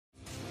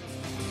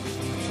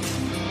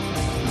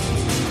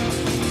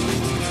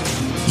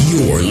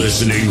You're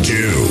listening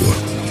to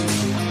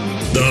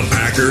the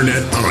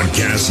Packernet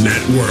Podcast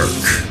Network.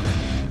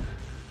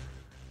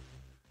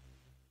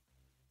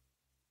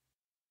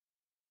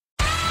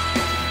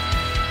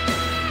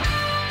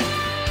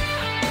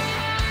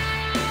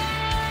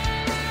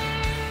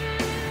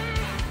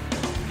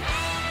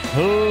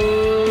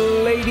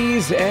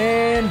 Ladies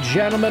and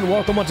gentlemen,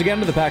 welcome once again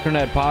to the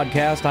Packernet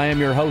Podcast. I am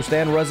your host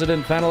and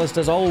resident panelist,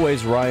 as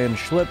always, Ryan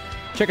Schlip.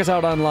 Check us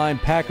out online,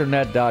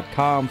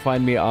 packernet.com.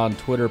 Find me on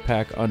Twitter,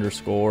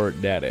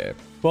 pack_daddy.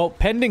 Well,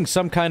 pending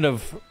some kind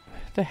of... What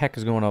the heck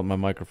is going on with my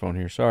microphone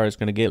here? Sorry, it's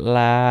going to get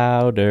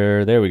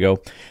louder. There we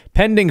go.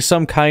 Pending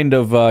some kind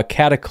of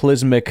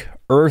cataclysmic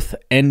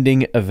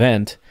earth-ending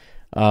event,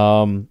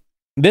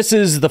 this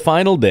is the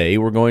final day.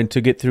 We're going to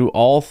get through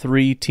all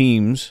three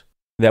teams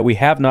that we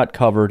have not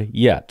covered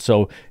yet.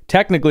 So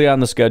technically on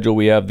the schedule,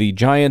 we have the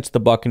Giants,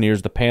 the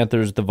Buccaneers, the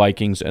Panthers, the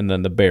Vikings, and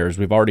then the Bears.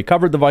 We've already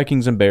covered the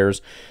Vikings and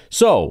Bears.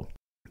 So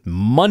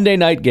Monday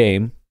night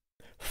game,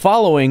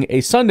 following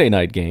a Sunday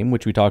night game,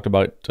 which we talked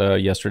about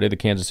yesterday, the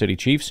Kansas City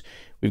Chiefs.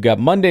 We've got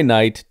Monday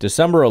night,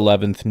 December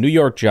 11th, New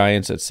York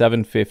Giants at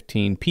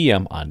 7:15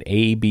 p.m. on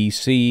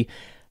ABC.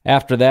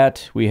 After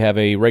that, we have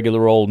a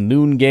regular old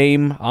noon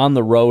game on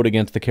the road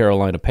against the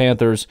Carolina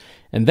Panthers.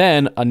 And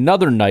then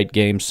another night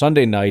game,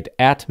 Sunday night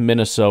at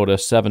Minnesota,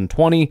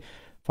 7:20,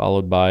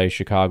 followed by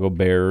Chicago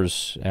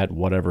Bears at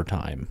whatever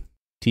time.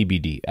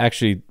 TBD.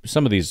 Actually,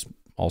 some of these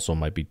also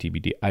might be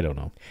TBD. I don't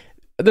know.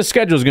 The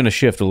schedule is going to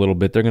shift a little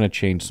bit. They're going to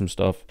change some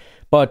stuff.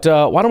 But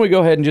why don't we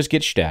go ahead and just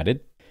get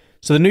started?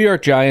 So the New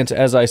York Giants,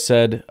 as I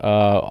said,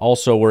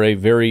 also were a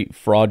very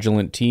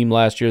fraudulent team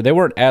last year. They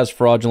weren't as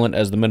fraudulent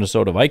as the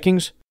Minnesota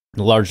Vikings,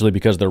 largely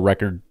because their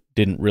record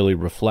didn't really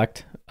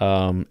reflect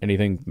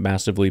anything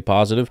massively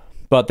positive.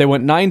 But they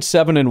went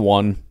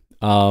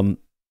 9-7-1.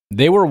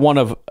 They were one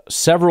of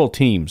several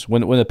teams.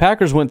 When the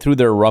Packers went through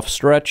their rough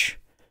stretch,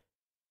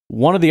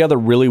 one of the other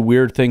really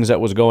weird things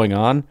that was going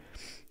on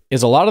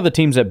is a lot of the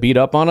teams that beat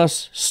up on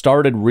us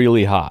started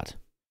really hot.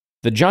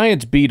 The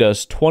Giants beat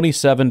us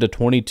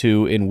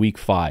 27-22 in Week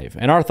 5.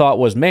 And our thought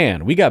was,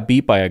 man, we got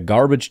beat by a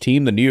garbage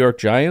team, the New York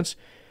Giants.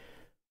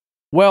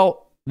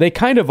 Well, they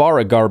kind of are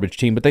a garbage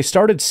team, but they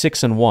started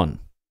 6-1.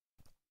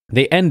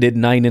 They ended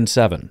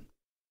 9-7.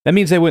 That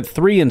means they went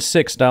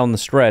 3-6 down the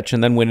stretch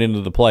and then went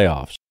into the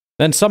playoffs.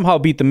 Then somehow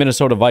beat the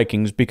Minnesota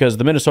Vikings because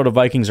the Minnesota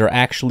Vikings are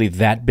actually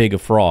that big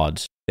of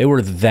frauds. They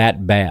were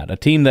that bad. A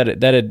team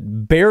that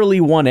had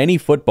barely won any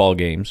football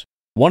games.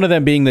 One of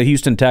them being the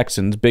Houston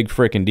Texans, big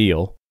frickin'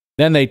 deal.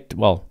 Then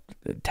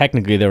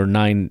technically they were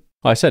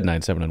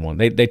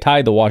 9-7-1. They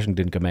tied the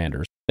Washington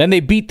Commanders. Then they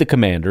beat the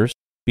Commanders,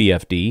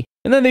 BFD,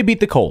 and then they beat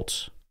the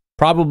Colts.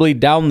 Probably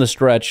down the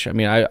stretch. I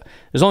mean,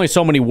 there's only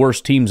so many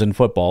worse teams in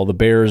football. The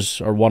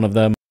Bears are one of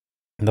them.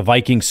 The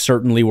Vikings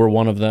certainly were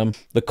one of them.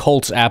 The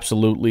Colts,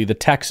 absolutely. The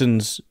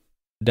Texans,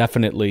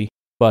 definitely.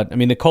 But, I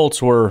mean, the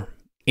Colts were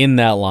in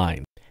that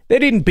line. They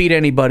didn't beat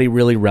anybody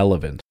really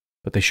relevant,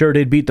 but they sure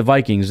did beat the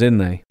Vikings, didn't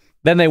they?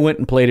 Then they went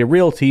and played a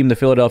real team, the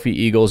Philadelphia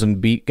Eagles,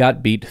 and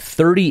got beat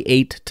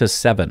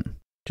 38-7,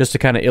 just to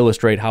kind of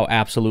illustrate how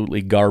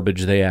absolutely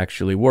garbage they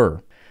actually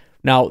were.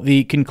 Now,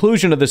 the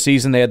conclusion of the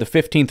season, they had the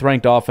 15th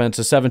ranked offense,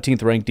 the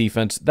 17th ranked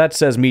defense. That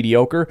says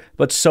mediocre,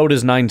 but so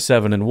does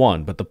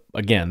 9-7-1. But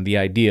again, the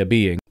idea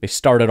being they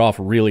started off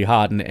really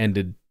hot and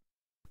ended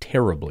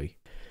terribly.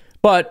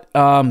 But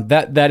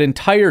that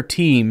entire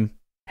team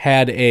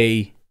had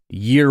a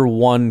year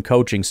one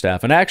coaching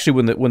staff. And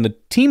actually, when the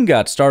team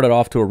got started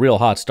off to a real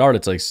hot start,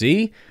 it's like,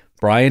 see,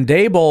 Brian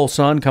Daboll,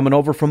 son, coming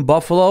over from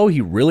Buffalo, he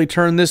really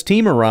turned this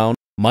team around.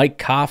 Mike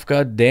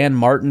Kafka, Dan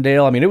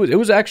Martindale. I mean, it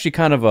was actually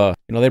kind of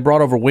they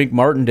brought over Wink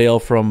Martindale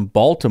from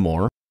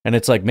Baltimore, and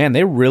it's like, man,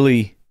 they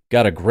really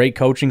got a great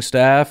coaching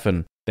staff,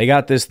 and they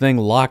got this thing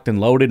locked and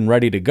loaded and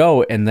ready to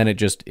go, and then it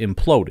just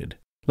imploded.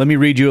 Let me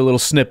read you a little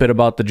snippet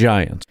about the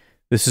Giants.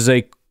 This is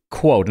a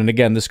quote, and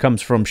again, this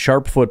comes from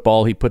Sharp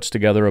Football. He puts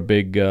together a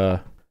big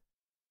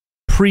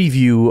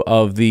preview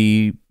of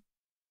the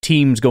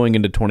teams going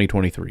into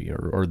 2023,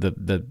 or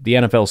the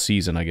NFL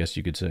season, I guess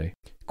you could say.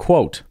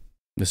 Quote,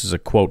 this is a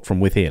quote from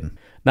within.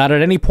 Not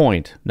at any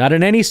point, not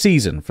in any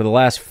season, for the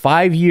last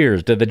 5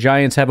 years did the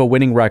Giants have a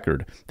winning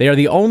record. They are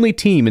the only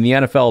team in the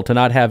NFL to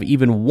not have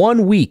even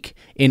 1 week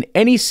in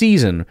any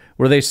season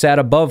where they sat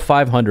above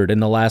 500 in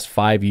the last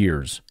 5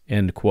 years.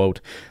 End quote.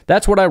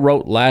 That's what I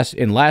wrote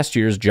in last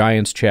year's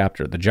Giants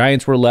chapter. The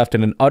Giants were left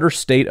in an utter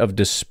state of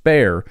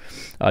disrepair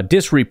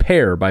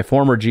by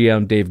former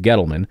GM Dave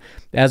Gettleman.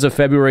 As of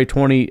February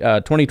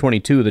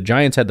 2022, the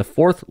Giants had the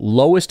fourth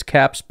lowest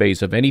cap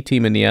space of any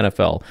team in the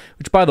NFL,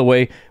 which, by the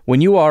way, when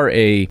you are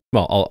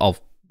I'll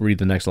read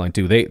the next line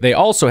too. They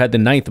also had the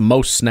ninth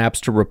most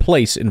snaps to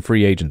replace in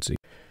free agency.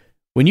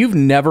 When you've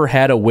never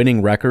had a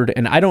winning record,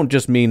 and I don't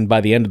just mean by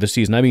the end of the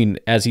season, I mean,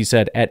 as he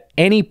said, at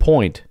any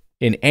point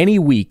in any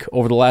week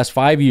over the last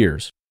 5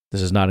 years,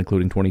 this is not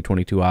including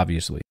 2022,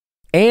 obviously,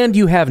 and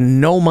you have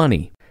no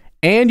money,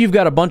 and you've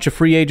got a bunch of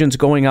free agents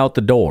going out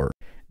the door,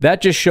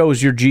 that just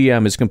shows your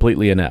GM is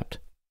completely inept,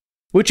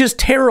 which is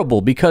terrible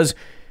because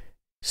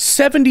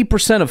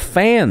 70% of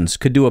fans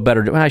could do a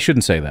better job. I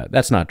shouldn't say that.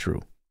 That's not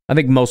true. I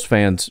think most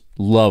fans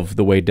love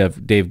the way Dave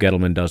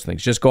Gettleman does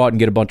things. Just go out and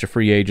get a bunch of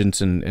free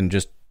agents and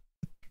just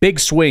big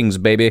swings,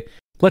 baby.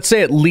 Let's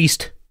say at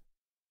least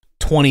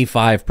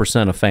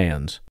 25% of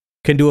fans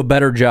can do a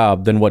better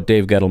job than what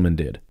Dave Gettleman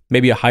did.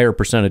 Maybe a higher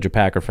percentage of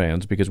Packer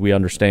fans because we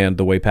understand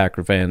the way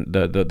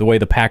the way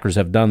the Packers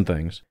have done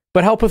things.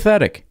 But how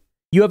pathetic.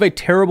 You have a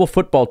terrible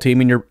football team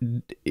and you're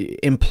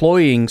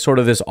employing sort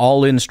of this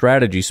all-in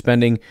strategy,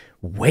 spending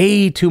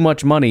way too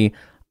much money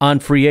on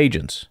free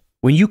agents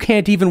when you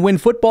can't even win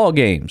football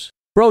games.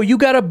 Bro, you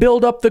got to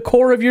build up the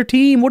core of your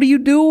team. What are you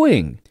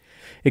doing?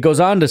 It goes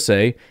on to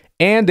say,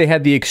 and they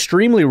had the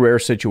extremely rare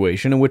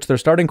situation in which their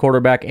starting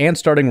quarterback and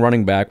starting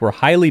running back were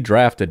highly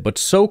drafted, but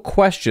so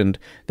questioned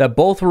that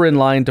both were in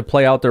line to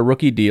play out their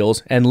rookie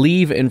deals and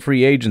leave in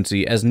free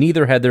agency as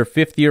neither had their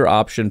fifth-year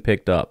option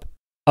picked up.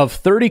 Of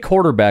 30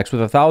 quarterbacks with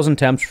 1,000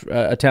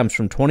 attempts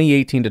from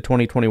 2018 to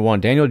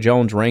 2021, Daniel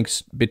Jones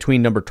ranks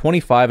between number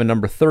 25 and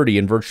number 30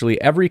 in virtually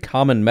every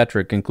common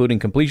metric, including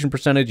completion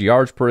percentage,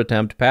 yards per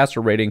attempt, passer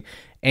rating,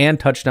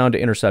 and touchdown to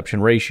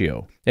interception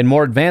ratio. In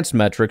more advanced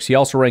metrics, he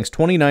also ranks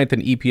 29th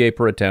in EPA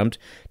per attempt,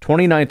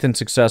 29th in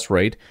success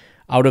rate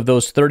out of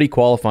those 30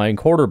 qualifying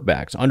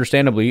quarterbacks.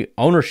 Understandably,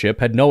 ownership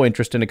had no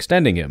interest in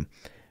extending him.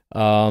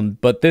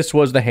 But this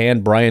was the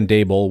hand Brian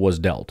Daboll was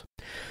dealt.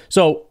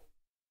 So,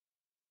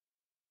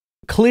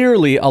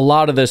 clearly, a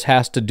lot of this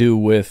has to do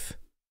with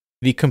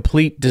the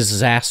complete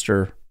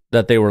disaster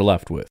that they were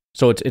left with.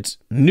 So it's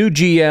new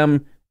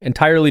GM,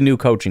 entirely new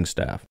coaching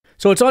staff.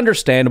 So it's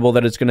understandable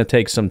that it's going to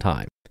take some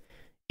time.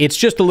 It's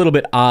just a little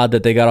bit odd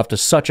that they got off to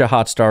such a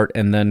hot start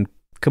and then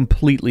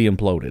completely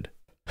imploded.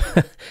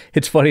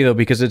 It's funny, though,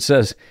 because it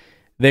says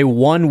they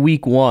won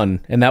week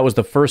 1, and that was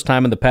the first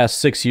time in the past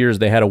 6 years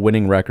they had a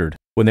winning record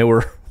when they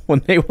were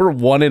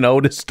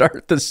 1-0 to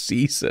start the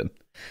season.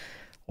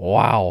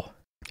 Wow.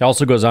 It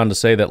also goes on to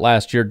say that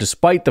last year,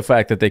 despite the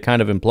fact that they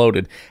kind of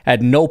imploded,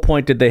 at no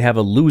point did they have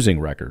a losing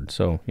record.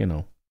 So,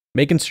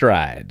 making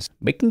strides,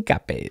 making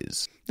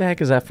copies. The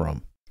heck is that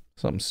from?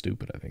 Something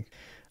stupid, I think.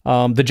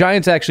 The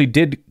Giants actually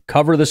did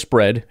cover the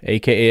spread,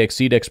 a.k.a.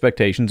 exceed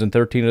expectations in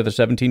 13 of their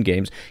 17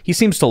 games. He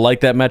seems to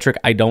like that metric.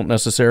 I don't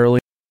necessarily.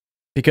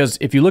 Because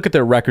if you look at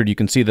their record, you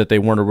can see that they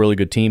weren't a really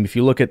good team. If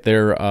you look at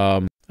their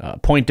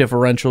point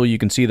differential, you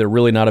can see they're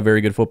really not a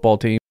very good football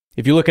team.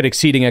 If you look at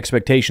exceeding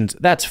expectations,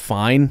 that's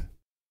fine.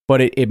 But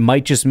it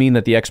might just mean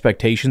that the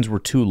expectations were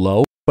too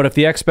low. But if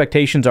the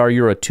expectations are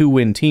you're a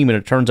 2-win team and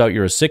it turns out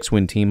you're a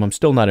 6-win team, I'm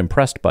still not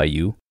impressed by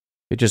you.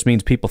 It just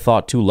means people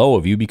thought too low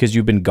of you because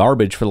you've been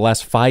garbage for the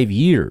last 5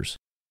 years.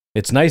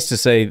 It's nice to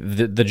say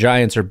the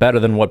Giants are better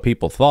than what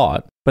people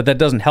thought, but that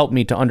doesn't help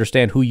me to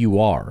understand who you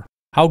are.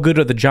 How good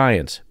are the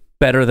Giants?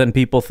 Better than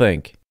people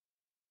think.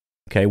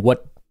 Okay,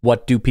 what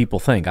do people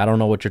think? I don't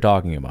know what you're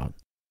talking about.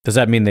 Does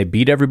that mean they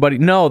beat everybody?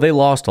 No, they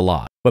lost a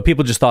lot. But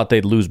people just thought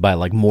they'd lose by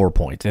more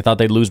points. They thought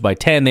they'd lose by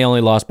 10. They only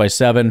lost by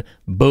 7.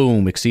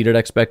 Boom, exceeded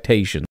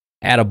expectations.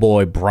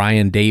 Attaboy,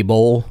 Brian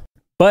Daboll.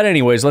 But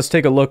anyways, let's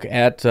take a look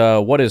at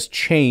what has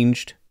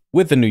changed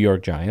with the New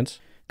York Giants.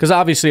 Because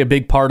obviously a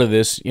big part of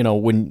this,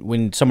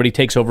 when somebody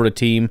takes over a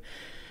team,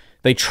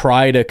 they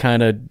try to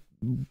kind of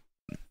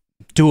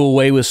do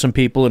away with some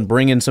people and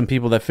bring in some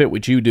people that fit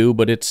what you do.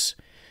 But it's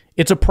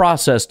a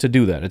process to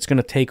do that. It's going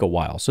to take a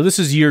while. So this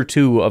is year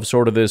 2 of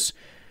sort of this,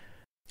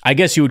 I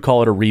guess you would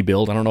call it a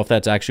rebuild. I don't know if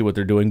that's actually what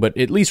they're doing, but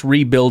at least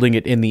rebuilding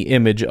it in the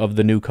image of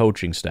the new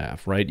coaching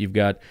staff, right? You've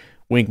got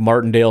Wink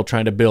Martindale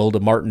trying to build a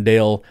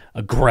Martindale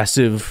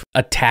aggressive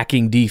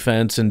attacking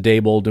defense and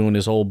Daboll doing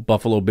his whole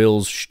Buffalo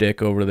Bills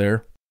shtick over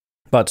there.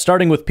 But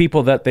starting with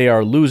people that they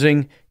are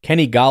losing,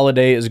 Kenny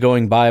Golladay is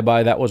going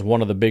bye-bye. That was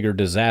one of the bigger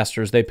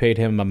disasters. They paid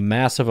him a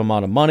massive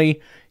amount of money.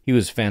 He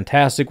was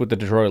fantastic with the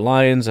Detroit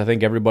Lions. I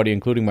think everybody,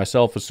 including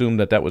myself, assumed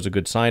that was a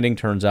good signing.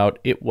 Turns out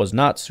it was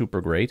not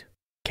super great.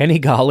 Kenny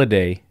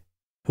Golladay,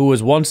 who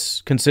was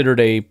once considered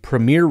a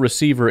premier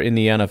receiver in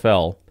the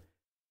NFL,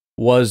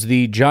 was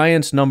the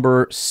Giants'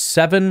 number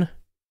 7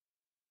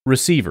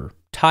 receiver,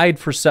 tied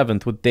for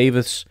 7th with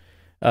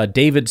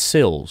David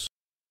Sills,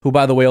 who,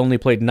 by the way, only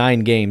played 9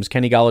 games.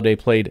 Kenny Golladay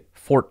played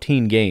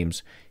 14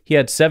 games. He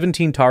had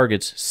 17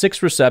 targets,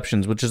 6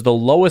 receptions, which is the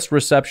lowest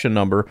reception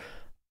number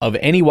of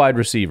any wide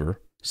receiver.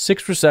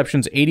 6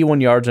 receptions,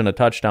 81 yards, and a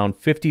touchdown,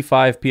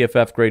 55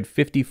 PFF grade,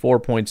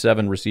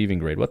 54.7 receiving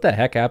grade. What the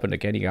heck happened to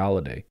Kenny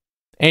Golladay?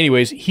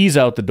 Anyways, he's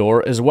out the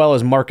door, as well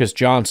as Marcus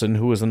Johnson,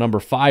 who was the number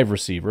 5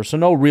 receiver. So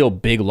no real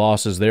big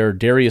losses there.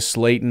 Darius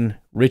Slayton,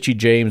 Richie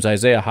James,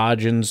 Isaiah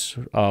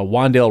Hodgins,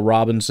 Wan'Dale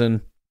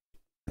Robinson,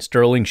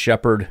 Sterling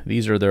Shepard.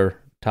 These are their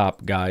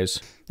top guys.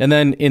 And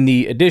then in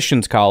the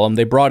additions column,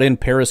 they brought in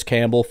Paris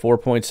Campbell,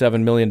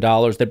 $4.7 million.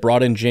 They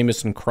brought in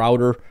Jamison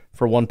Crowder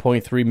for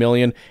 $1.3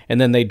 million. And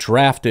then they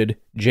drafted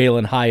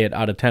Jalen Hyatt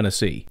out of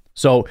Tennessee.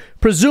 So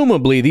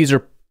presumably these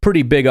are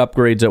pretty big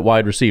upgrades at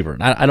wide receiver.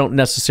 I don't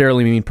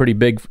necessarily mean pretty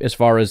big as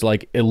far as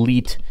like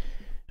elite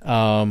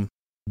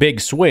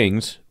big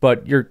swings,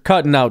 but you're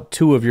cutting out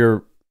 2 of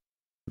your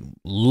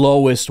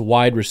lowest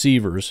wide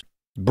receivers,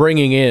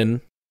 bringing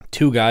in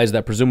two guys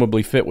that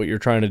presumably fit what you're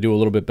trying to do a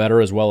little bit better,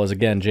 as well as,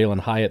 again,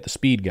 Jalen Hyatt, the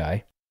speed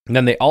guy. And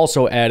then they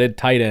also added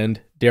tight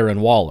end Darren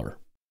Waller.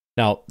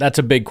 Now, that's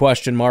a big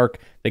question mark.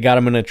 They got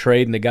him in a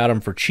trade, and they got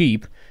him for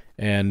cheap.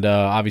 And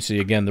obviously,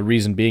 again, the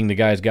reason being the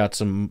guy's got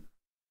some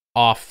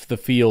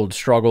off-the-field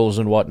struggles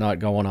and whatnot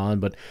going on,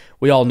 but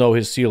we all know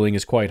his ceiling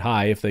is quite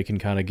high if they can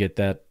kind of get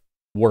that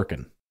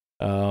working.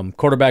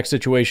 Quarterback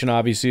situation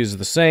obviously is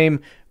the same.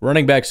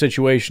 Running back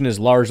situation is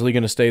largely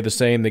going to stay the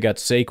same. They got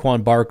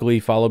Saquon Barkley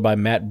followed by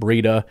Matt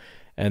Breida,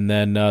 and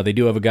then they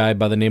do have a guy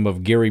by the name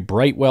of Gary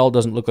Brightwell.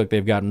 Doesn't look like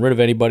they've gotten rid of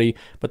anybody,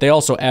 but they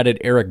also added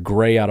Eric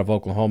Gray out of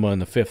Oklahoma in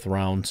the 5th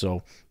round,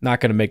 so not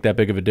going to make that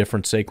big of a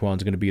difference.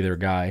 Saquon's going to be their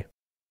guy.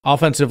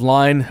 Offensive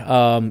line,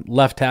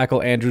 left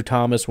tackle Andrew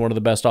Thomas, one of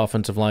the best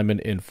offensive linemen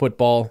in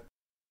football.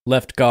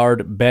 Left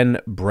guard Ben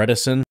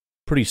Bredesen,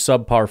 pretty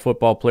subpar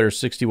football player,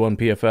 61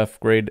 PFF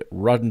grade,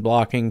 run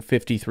blocking,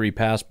 53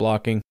 pass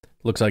blocking.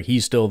 Looks like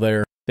he's still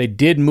there. They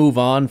did move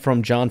on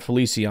from John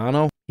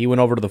Feliciano. He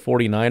went over to the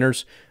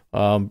 49ers.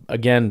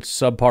 Again,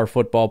 subpar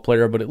football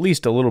player, but at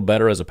least a little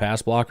better as a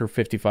pass blocker,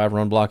 55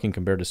 run blocking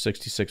compared to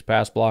 66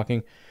 pass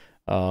blocking.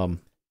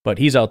 But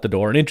he's out the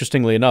door. And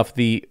interestingly enough,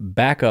 the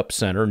backup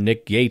center,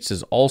 Nick Gates,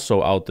 is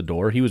also out the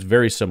door. He was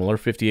very similar,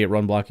 58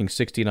 run blocking,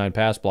 69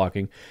 pass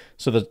blocking.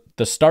 So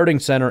the starting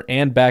center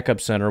and backup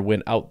center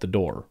went out the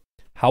door.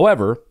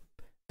 However,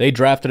 they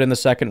drafted in the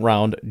 2nd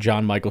round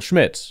John Michael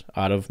Schmitz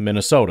out of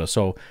Minnesota.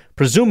 So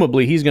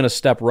presumably he's going to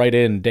step right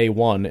in day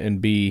one and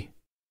be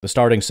the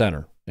starting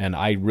center. And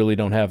I really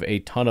don't have a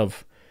ton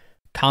of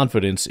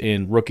confidence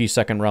in rookie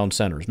 2nd round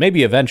centers.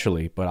 Maybe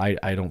eventually, but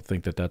I don't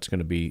think that that's going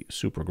to be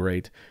super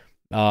great.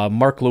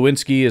 Mark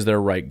Lewinsky is their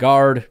right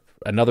guard,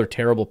 another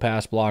terrible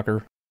pass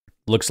blocker.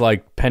 Looks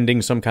like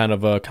pending some kind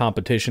of a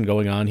competition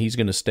going on, he's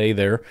going to stay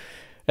there.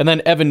 And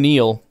then Evan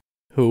Neal,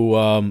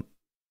 who,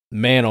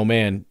 man, oh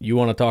man, you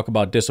want to talk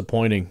about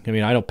disappointing. I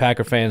mean, I know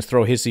Packer fans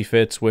throw hissy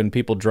fits when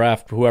people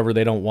draft whoever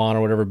they don't want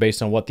or whatever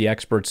based on what the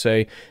experts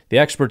say. The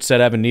experts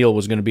said Evan Neal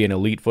was going to be an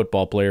elite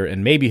football player,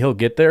 and maybe he'll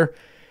get there.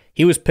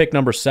 He was picked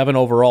number 7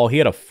 overall. He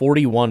had a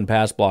 41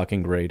 pass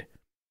blocking grade.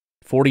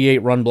 48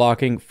 run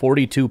blocking,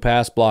 42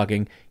 pass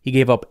blocking. He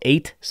gave up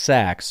 8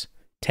 sacks,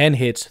 10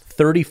 hits,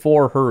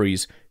 34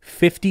 hurries,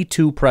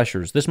 52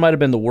 pressures. This might have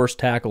been the worst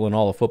tackle in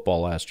all of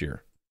football last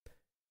year.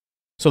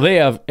 So they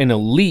have an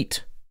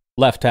elite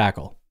left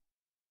tackle.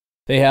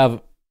 They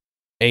have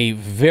a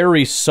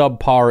very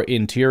subpar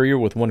interior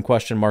with one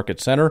question mark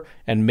at center,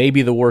 and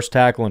maybe the worst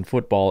tackle in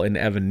football in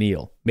Evan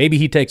Neal. Maybe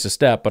he takes a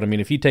step, but I mean,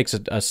 if he takes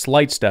a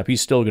slight step,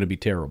 he's still going to be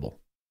terrible.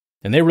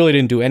 And they really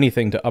didn't do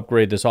anything to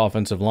upgrade this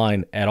offensive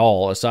line at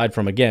all, aside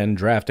from, again,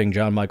 drafting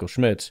John Michael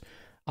Schmitz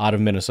out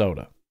of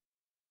Minnesota.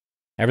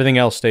 Everything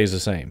else stays the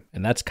same,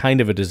 and that's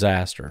kind of a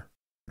disaster.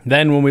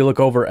 Then when we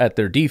look over at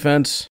their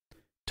defense,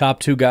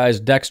 top 2 guys,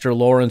 Dexter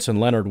Lawrence and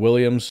Leonard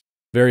Williams,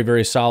 very,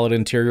 very solid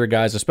interior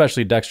guys,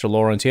 especially Dexter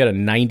Lawrence. He had a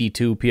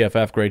 92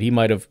 PFF grade. He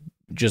might have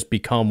just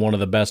become one of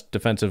the best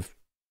defensive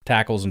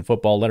tackles in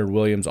football. Leonard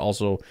Williams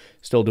also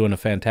still doing a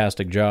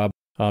fantastic job.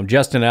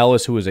 Justin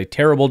Ellis, who is a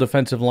terrible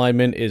defensive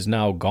lineman, is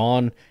now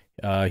gone.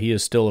 He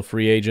is still a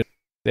free agent.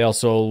 They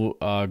also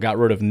got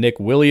rid of Nick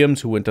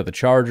Williams, who went to the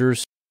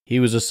Chargers. He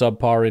was a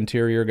subpar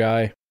interior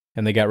guy.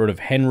 And they got rid of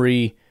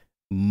Henry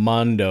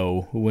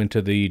Mondo, who went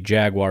to the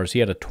Jaguars. He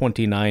had a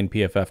 29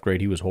 PFF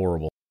grade. He was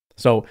horrible.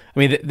 So, I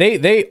mean,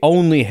 they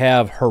only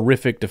have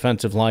horrific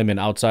defensive linemen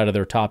outside of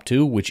their top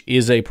 2, which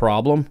is a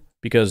problem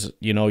because,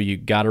 you know, you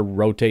got to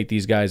rotate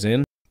these guys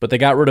in. But they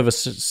got rid of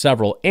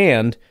several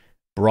and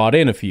brought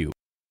in a few.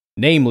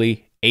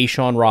 Namely,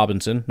 A'Shawn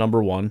Robinson,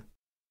 number 1.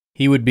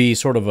 He would be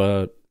sort of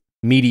a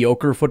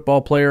mediocre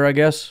football player, I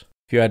guess.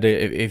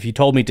 If you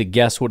told me to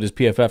guess what his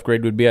PFF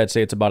grade would be, I'd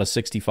say it's about a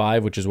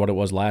 65, which is what it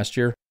was last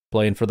year,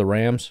 playing for the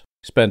Rams.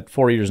 Spent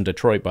 4 years in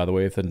Detroit, by the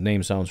way, if the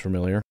name sounds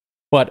familiar.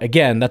 But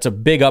again, that's a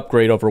big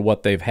upgrade over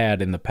what they've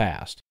had in the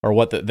past, or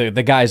what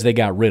the guys they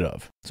got rid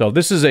of. So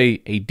this is a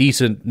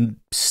decent,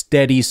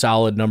 steady,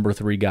 solid number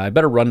 3 guy.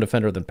 Better run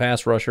defender than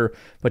pass rusher,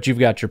 but you've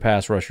got your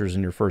pass rushers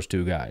in your first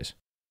 2 guys.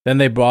 Then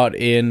they brought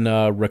in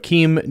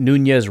Rakeem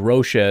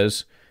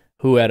Nunez-Roches,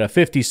 who had a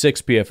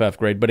 56 PFF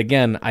grade. But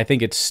again, I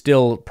think it's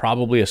still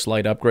probably a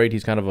slight upgrade.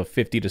 He's kind of a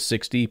 50 to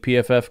 60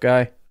 PFF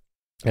guy.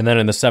 And then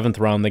in the 7th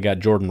round, they got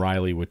Jordan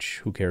Riley,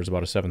 which who cares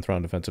about a 7th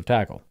round defensive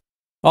tackle.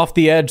 Off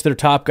the edge, their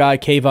top guy,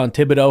 Kayvon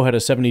Thibodeau, had a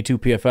 72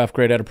 PFF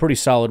grade, had a pretty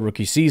solid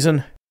rookie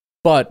season.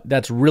 But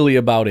that's really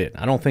about it.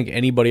 I don't think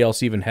anybody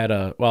else even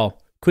had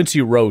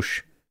Quincy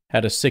Roche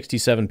had a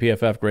 67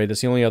 PFF grade.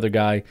 That's the only other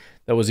guy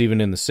that was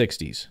even in the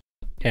 60s.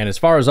 And as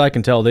far as I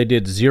can tell, they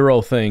did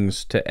 0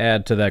 things to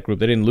add to that group.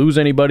 They didn't lose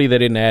anybody. They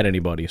didn't add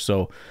anybody.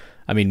 So,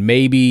 I mean,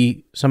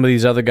 maybe some of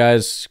these other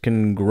guys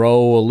can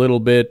grow a little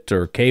bit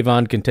or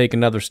Kayvon can take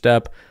another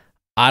step.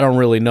 I don't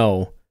really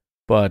know.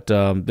 But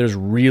there's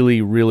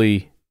really,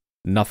 really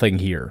nothing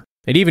here.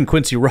 And even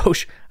Quincy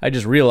Roche, I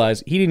just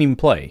realized he didn't even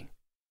play.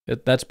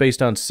 That's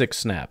based on 6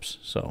 snaps.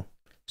 So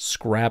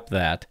scrap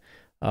that.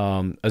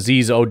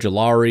 Azeez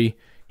Ojulari,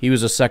 He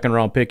was a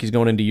second-round pick. He's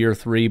going into year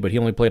 3, but he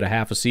only played a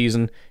half a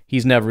season.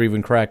 He's never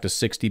even cracked a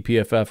 60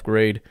 PFF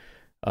grade.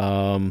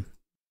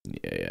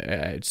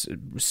 It's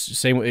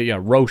same. Yeah,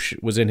 Roche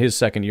was in his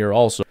second year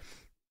also.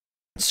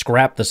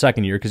 Scrapped the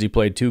second year because he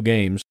played 2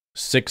 games,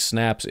 6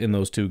 snaps in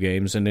those 2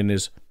 games, and in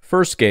his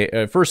first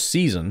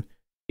season,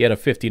 he had a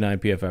 59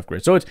 PFF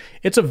grade. So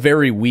it's a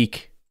very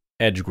weak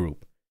edge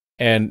group.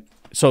 And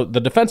so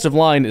the defensive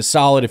line is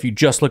solid if you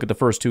just look at the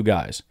first 2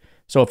 guys.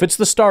 So if it's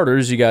the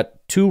starters, you got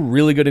 2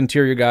 really good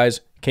interior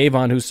guys,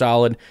 Kayvon, who's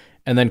solid,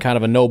 and then kind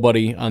of a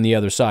nobody on the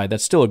other side.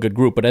 That's still a good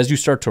group. But as you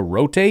start to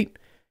rotate,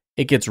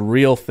 it gets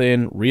real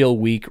thin, real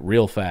weak,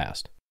 real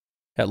fast.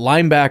 At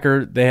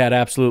linebacker, they had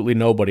absolutely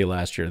nobody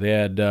last year. They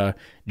had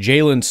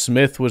Jalen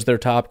Smith was their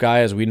top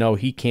guy. As we know,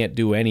 he can't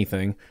do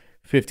anything.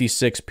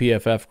 56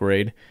 PFF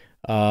grade.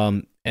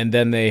 And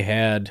then they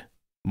had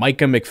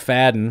Micah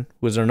McFadden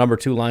was their number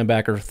 2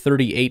 linebacker,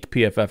 38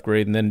 PFF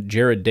grade, and then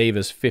Jared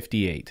Davis,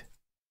 58.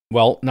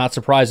 Well, not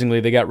surprisingly,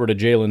 they got rid of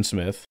Jalen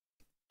Smith.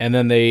 And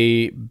then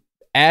they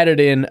added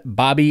in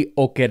Bobby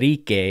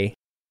Okereke,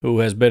 who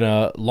has been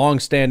a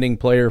long-standing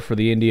player for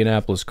the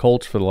Indianapolis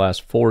Colts for the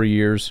last 4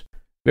 years.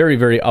 Very,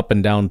 very up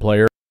and down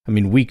player. I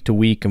mean, week to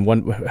week.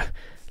 And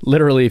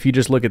literally, if you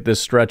just look at this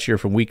stretch here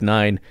from week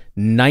 9,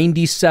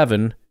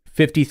 97,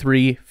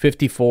 53,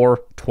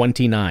 54,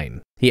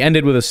 29. He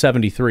ended with a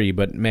 73,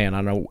 but man,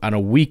 on a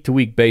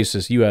week-to-week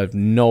basis, you have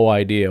no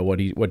idea what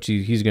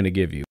he's going to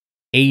give you.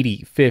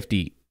 80,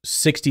 50,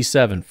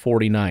 67,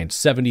 49,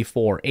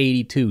 74,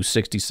 82,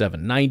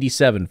 67,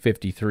 97,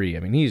 53. I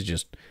mean, he's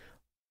just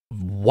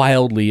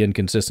wildly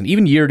inconsistent.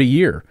 Even year to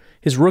year.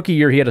 His rookie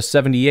year, he had a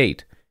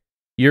 78.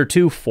 Year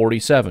 2,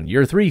 47.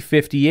 Year 3,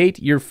 58.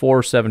 Year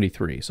 4,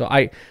 73. So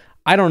I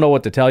don't know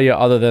what to tell you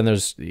other than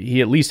he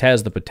at least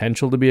has the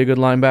potential to be a good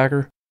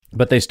linebacker,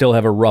 but they still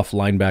have a rough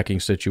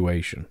linebacking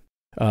situation.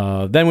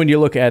 Then when you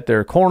look at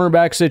their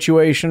cornerback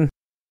situation,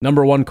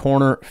 number 1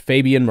 corner,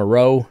 Fabian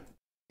Moreau.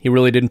 He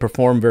really didn't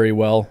perform very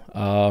well,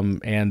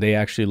 and they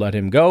actually let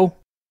him go.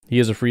 He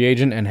is a free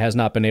agent and has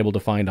not been able to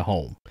find a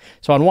home.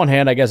 So on one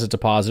hand, I guess it's a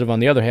positive. On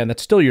the other hand,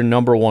 that's still your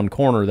number 1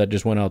 corner that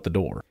just went out the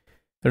door.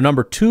 Their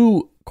number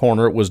 2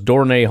 corner was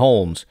Dornay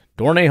Holmes.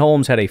 Dornay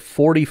Holmes had a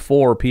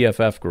 44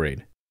 PFF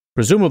grade.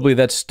 Presumably,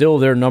 that's still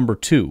their number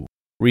 2.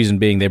 Reason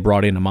being, they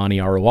brought in Amani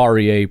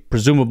Aruarie,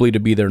 presumably to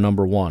be their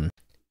number 1.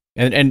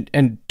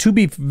 And to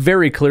be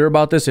very clear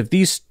about this, if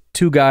these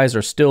 2 guys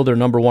are still their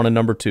number 1 and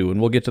number 2, and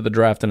we'll get to the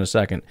draft in a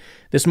second,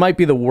 this might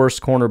be the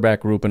worst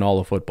cornerback group in all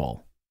of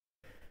football.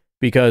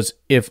 Because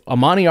if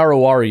Amani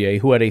Aruarie,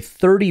 who had a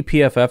 30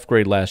 PFF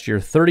grade last year,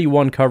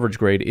 31 coverage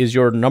grade, is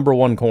your number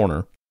 1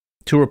 corner,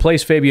 to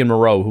replace Fabian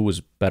Moreau, who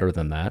was better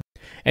than that,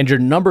 and your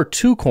number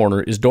 2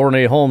 corner is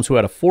Dornay Holmes, who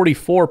had a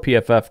 44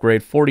 PFF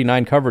grade,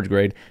 49 coverage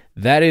grade,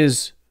 that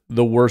is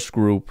the worst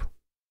group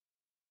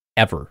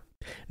ever.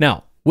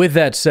 Now, with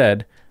that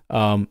said,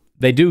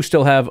 they do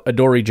still have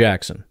Adoree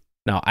Jackson.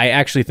 Now, I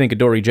actually think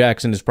Adoree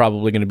Jackson is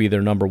probably going to be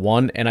their number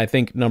 1, and I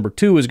think number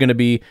 2 is going to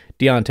be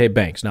Deonte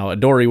Banks. Now,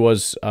 Adoree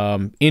was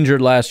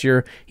injured last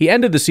year. He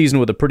ended the season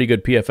with a pretty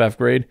good PFF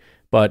grade,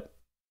 but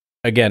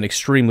again,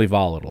 extremely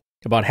volatile.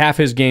 About half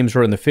his games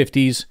were in the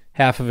 50s,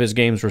 half of his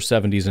games were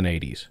 70s and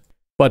 80s.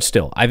 But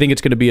still, I think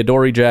it's going to be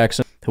Adoree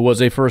Jackson, who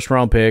was a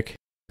first-round pick,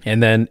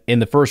 and then in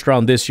the first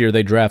round this year,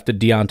 they drafted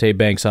Deonte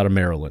Banks out of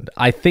Maryland.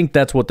 I think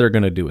that's what they're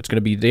going to do. It's going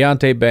to be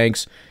Deonte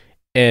Banks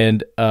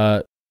and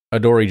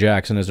Adoree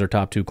Jackson as their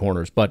top 2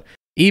 corners. But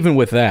even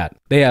with that,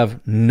 they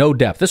have no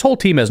depth. This whole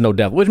team has no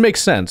depth, which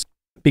makes sense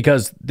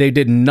because they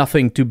did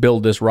nothing to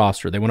build this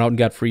roster. They went out and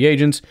got free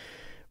agents,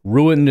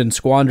 ruined and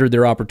squandered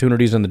their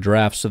opportunities in the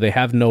draft, so they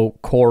have no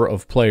core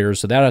of players,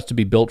 so that has to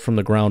be built from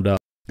the ground up.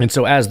 And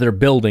so as they're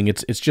building,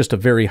 it's just a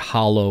very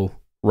hollow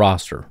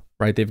roster,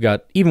 right? They've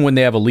got, even when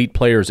they have elite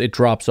players, it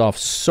drops off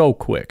so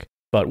quick.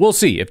 But we'll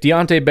see. If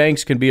Deonte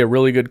Banks can be a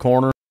really good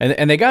corner,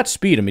 and they got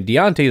speed. I mean,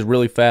 Deonte is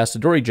really fast.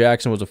 Adoree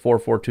Jackson was a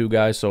 4.42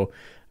 guy, so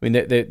I mean,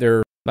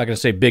 they're not going to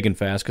say big and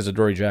fast because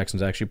Adoree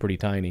Jackson's actually pretty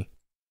tiny.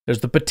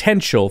 There's the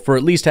potential for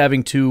at least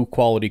having 2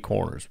 quality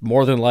corners.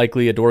 More than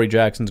likely, Adoree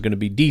Jackson's going to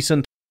be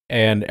decent,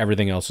 and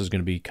everything else is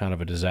going to be kind of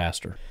a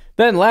disaster.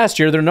 Then last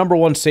year, their number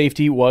 1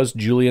 safety was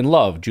Julian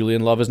Love.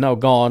 Julian Love is now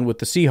gone with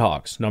the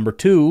Seahawks. Number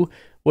 2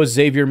 was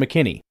Xavier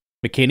McKinney.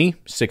 McKinney,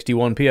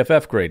 61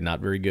 PFF grade, not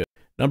very good.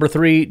 Number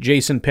 3,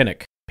 Jason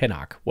Pinnock,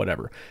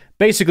 whatever.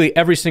 Basically,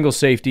 every single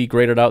safety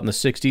graded out in the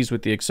 60s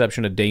with the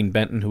exception of Dane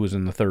Benton, who was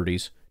in the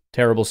 30s.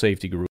 Terrible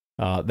safety group.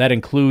 That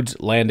includes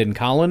Landon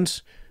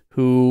Collins,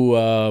 who,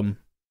 at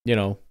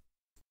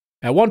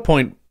one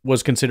point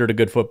was considered a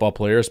good football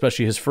player,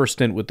 especially his first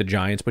stint with the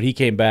Giants, but he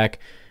came back,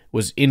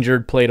 was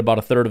injured, played about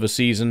a third of a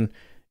season,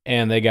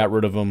 and they got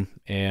rid of him,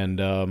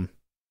 and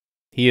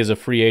he is a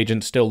free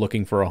agent still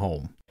looking for a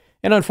home.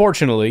 And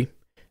unfortunately,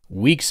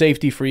 weak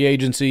safety free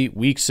agency,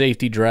 weak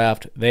safety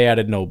draft, they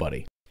added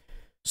nobody.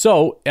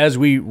 So, as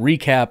we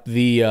recap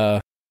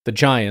the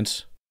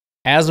Giants,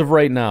 as of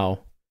right now,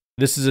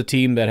 this is a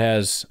team that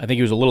has, I think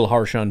he was a little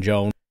harsh on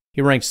Jones.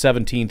 He ranked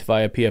 17th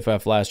via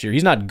PFF last year.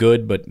 He's not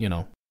good, but,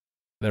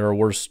 there are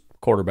worse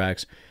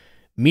quarterbacks.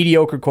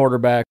 mediocre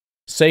quarterback.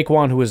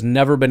 Saquon, who has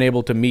never been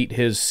able to meet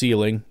his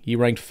ceiling. He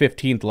ranked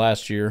 15th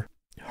last year.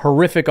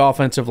 Horrific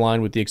offensive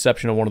line with the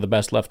exception of one of the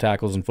best left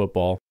tackles in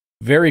football.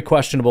 Very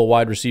questionable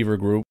wide receiver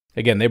group.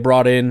 Again, they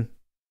brought in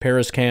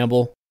Paris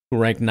Campbell, who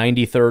ranked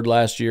 93rd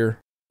last year.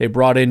 They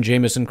brought in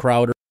Jamison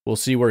Crowder. We'll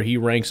see where he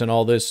ranks in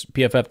all this.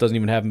 PFF doesn't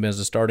even have him as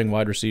a starting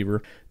wide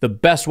receiver. The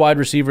best wide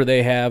receiver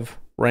they have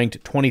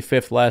ranked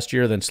 25th last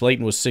year. Then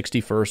Slayton was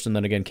 61st, and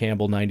then again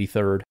Campbell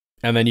 93rd.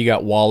 And then you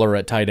got Waller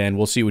at tight end.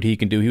 We'll see what he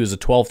can do. He was the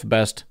 12th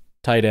best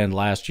tight end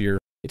last year.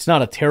 It's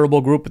not a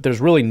terrible group, but there's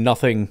really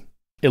nothing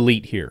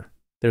elite here.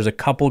 There's a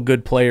couple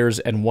good players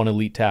and one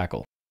elite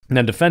tackle. And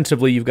then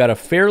defensively, you've got a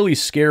fairly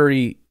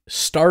scary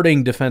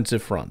starting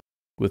defensive front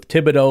with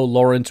Thibodeau,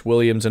 Lawrence,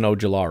 Williams, and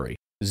Ojulari.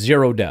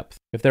 Zero depth.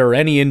 If there are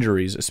any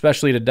injuries,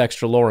 especially to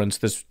Dexter Lawrence,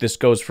 this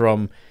goes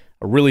from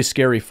a really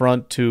scary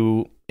front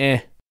to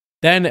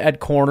Then at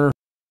corner,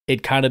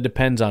 it kind of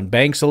depends on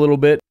Banks a little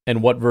bit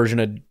and what version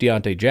of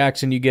Deontay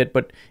Jackson you get,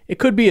 but it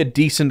could be a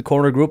decent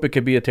corner group. It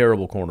could be a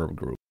terrible corner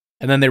group.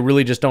 And then they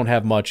really just don't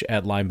have much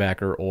at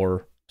linebacker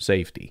or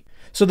safety.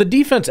 So the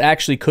defense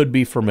actually could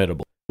be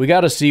formidable. We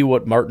got to see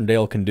what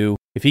Martindale can do.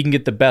 If he can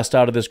get the best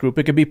out of this group,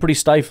 it could be pretty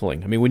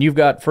stifling. I mean, when you've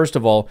got, first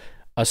of all,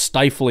 a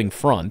stifling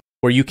front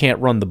where you can't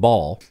run the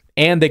ball,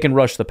 and they can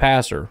rush the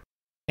passer,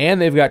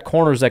 and they've got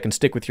corners that can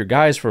stick with your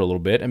guys for a little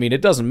bit. I mean,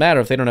 it doesn't matter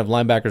if they don't have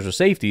linebackers or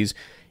safeties.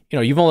 You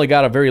know, you've only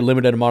got a very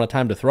limited amount of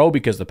time to throw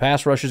because the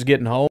pass rush is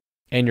getting home,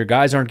 and your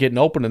guys aren't getting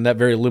open in that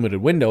very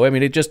limited window. I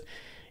mean, it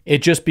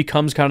just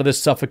becomes kind of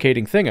this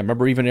suffocating thing. I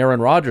remember even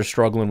Aaron Rodgers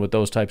struggling with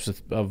those types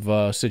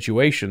of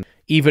situations,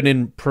 even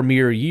in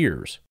premier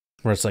years,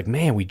 where it's like,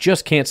 man, we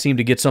just can't seem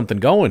to get something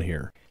going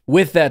here.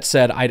 With that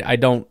said, I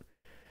don't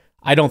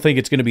think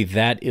it's going to be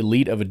that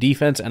elite of a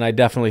defense, and I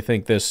definitely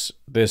think this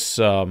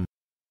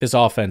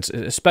offense,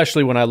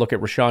 especially when I look at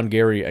Rashawn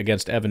Gary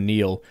against Evan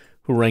Neal,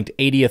 who ranked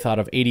 80th out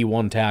of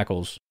 81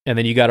 tackles, and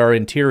then you got our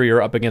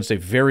interior up against a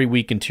very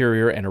weak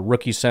interior and a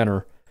rookie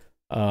center.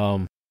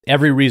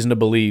 Every reason to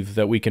believe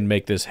that we can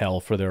make this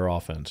hell for their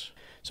offense.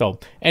 So,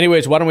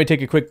 anyways, why don't we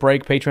take a quick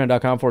break?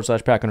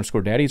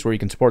 Patreon.com/Pack_Daddy is where you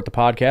can support the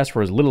podcast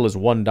for as little as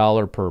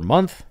 $1 per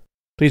month.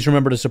 Please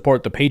remember to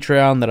support the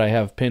Patreon that I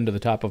have pinned to the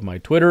top of my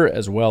Twitter,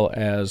 as well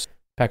as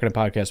Packernet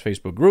Podcast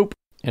Facebook group.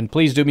 And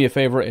please do me a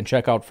favor and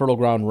check out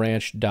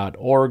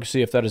fertilegroundranch.org.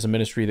 See if that is a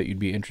ministry that you'd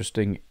be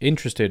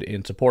interested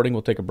in supporting.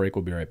 We'll take a break.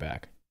 We'll be right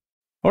back.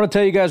 I want to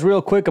tell you guys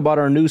real quick about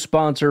our new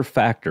sponsor,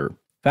 Factor.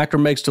 Factor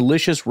makes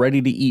delicious,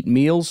 ready-to-eat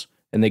meals,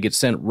 and they get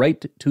sent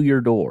right to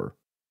your door.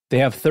 They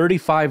have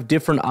 35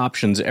 different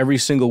options every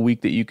single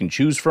week that you can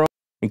choose from,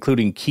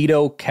 including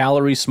keto,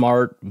 calorie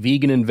smart,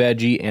 vegan and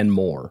veggie, and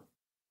more.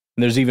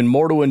 And there's even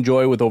more to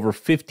enjoy with over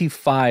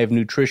 55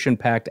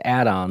 nutrition-packed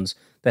add-ons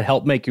that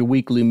help make your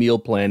weekly meal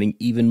planning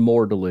even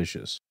more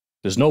delicious.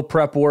 There's no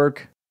prep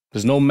work.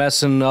 There's no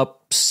messing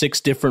up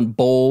 6 different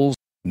bowls,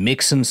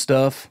 mixing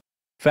stuff.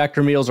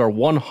 Factor meals are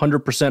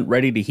 100%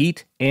 ready to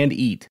heat and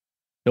eat.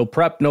 No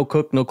prep, no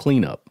cook, no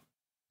cleanup.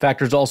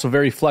 Factor is also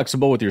very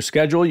flexible with your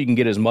schedule. You can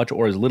get as much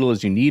or as little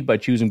as you need by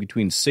choosing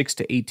between 6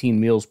 to 18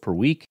 meals per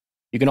week.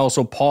 You can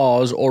also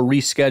pause or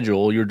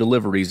reschedule your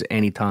deliveries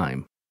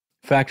anytime.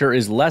 Factor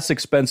is less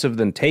expensive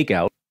than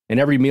takeout, and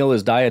every meal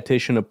is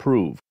dietitian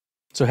approved.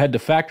 So head to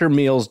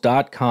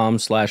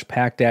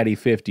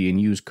factormeals.com/PackDaddy50 and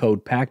use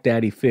code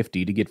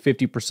PackDaddy50 to get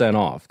 50%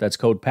 off. That's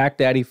code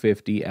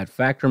PackDaddy50 at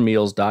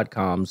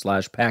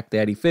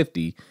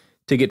factormeals.com/PackDaddy50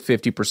 to get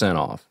 50%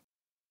 off.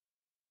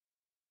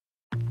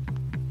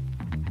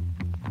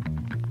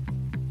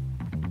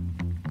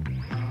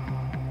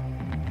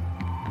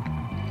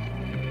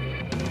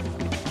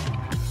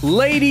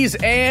 Ladies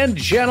and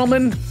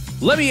gentlemen,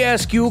 let me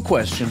ask you a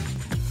question.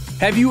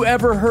 Have you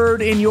ever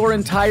heard in your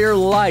entire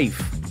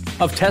life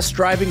of test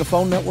driving a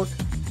phone network?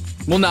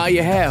 Well, now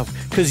you have,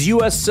 because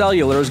US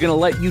Cellular is going to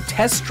let you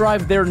test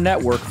drive their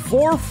network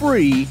for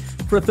free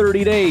for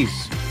 30 days.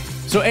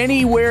 So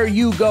anywhere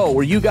you go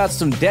where you got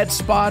some dead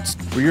spots,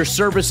 where your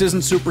service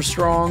isn't super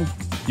strong,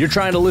 you're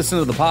trying to listen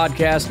to the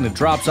podcast and it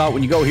drops out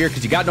when you go here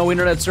because you got no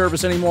internet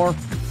service anymore,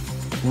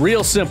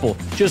 real simple.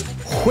 Just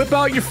whip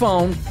out your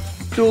phone,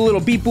 do a little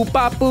beep boop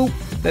bop boop.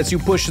 That's you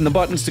pushing the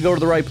buttons to go to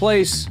the right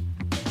place.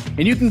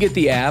 And you can get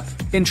the app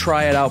and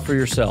try it out for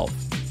yourself.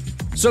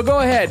 So go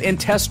ahead and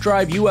test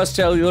drive US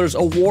Cellular's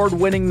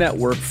award-winning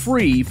network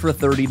free for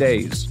 30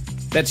 days.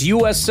 That's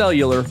US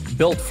Cellular,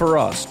 built for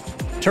us.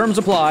 Terms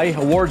apply.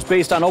 Awards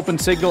based on open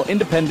signal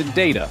independent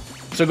data.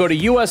 So go to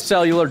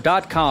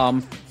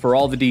uscellular.com for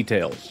all the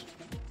details.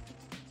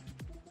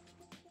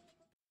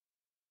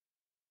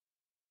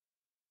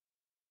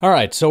 All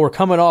right, so we're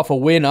coming off a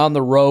win on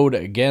the road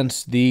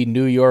against the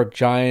New York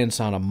Giants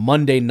on a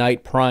Monday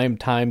night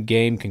primetime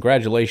game.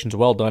 Congratulations,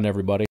 well done,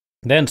 everybody.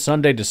 Then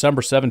Sunday,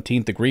 December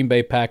 17th, the Green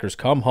Bay Packers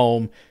come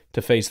home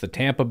to face the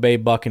Tampa Bay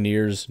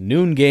Buccaneers.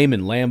 Noon game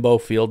in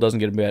Lambeau Field. Doesn't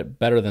get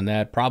better than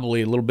that.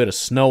 Probably a little bit of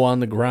snow on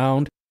the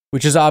ground,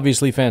 which is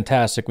obviously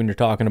fantastic when you're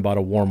talking about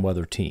a warm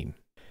weather team.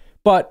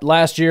 But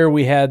last year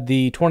we had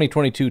the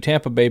 2022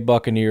 Tampa Bay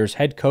Buccaneers,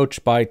 head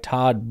coached by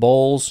Todd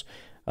Bowles.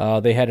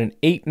 They had an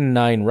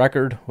 8-9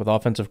 record with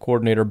offensive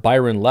coordinator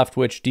Byron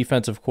Leftwich,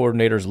 defensive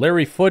coordinators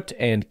Larry Foote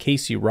and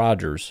Casey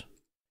Rogers.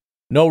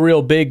 No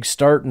real big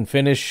start and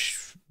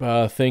finish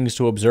things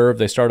to observe.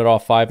 They started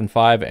off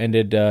 5-5,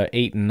 ended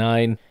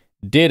 8-9.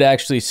 Did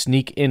actually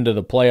sneak into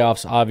the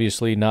playoffs,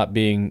 obviously not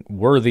being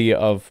worthy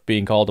of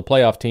being called a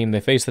playoff team.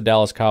 They faced the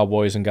Dallas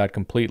Cowboys and got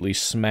completely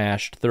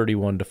smashed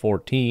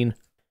 31-14.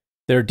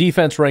 Their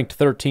defense ranked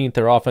 13th.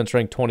 Their offense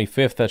ranked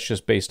 25th. That's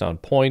just based on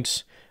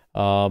points.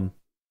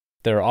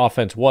 Their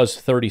offense was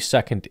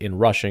 32nd in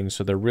rushing,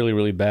 so they're really,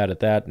 really bad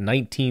at that.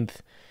 19th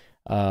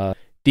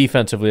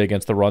defensively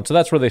against the run. So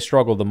that's where they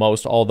struggled the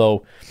most,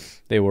 although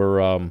they were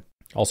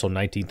also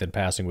 19th in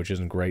passing, which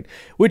isn't great,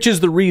 which is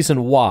the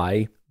reason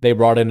why they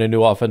brought in a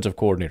new offensive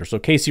coordinator. So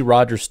Casey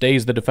Rogers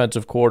stays the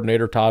defensive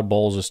coordinator. Todd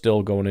Bowles is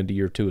still going into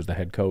year 2 as the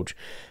head coach.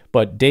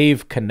 But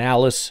Dave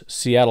Canales,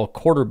 Seattle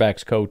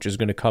quarterbacks coach, is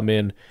going to come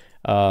in.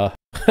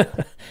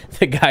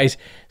 The guy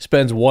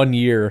spends 1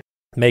 year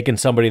making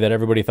somebody that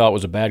everybody thought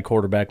was a bad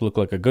quarterback look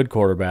like a good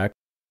quarterback.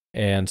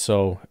 And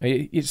so,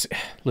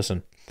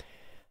 listen,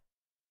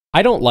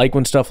 I don't like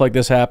when stuff like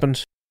this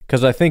happens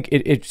because I think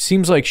it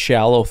seems like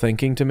shallow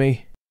thinking to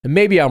me. And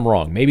maybe I'm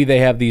wrong. Maybe they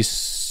have these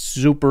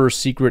super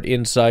secret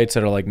insights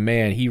that are like,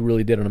 man, he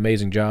really did an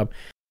amazing job.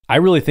 I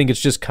really think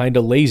it's just kind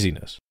of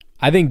laziness.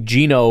 I think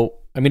Geno,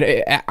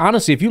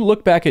 honestly, if you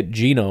look back at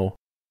Geno,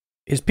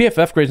 his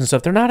PFF grades and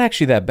stuff, they're not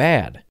actually that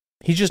bad.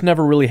 He just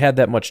never really had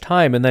that much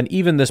time. And then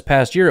even this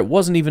past year, it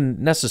wasn't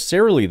even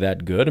necessarily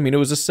that good. It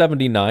was a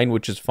 79,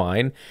 which is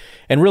fine.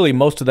 And really,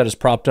 most of that is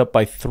propped up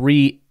by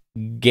 3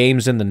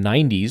 games in the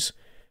 90s.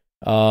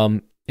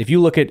 If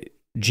you look at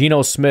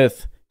Geno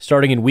Smith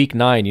starting in week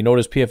 9, you know what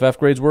his PFF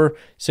grades were?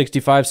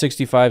 65,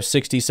 65,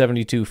 60,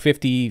 72,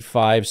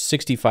 55,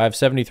 65,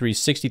 73,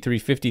 63,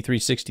 53,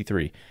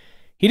 63.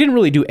 He didn't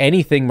really do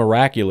anything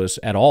miraculous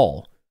at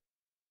all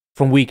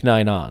from week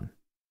 9 on.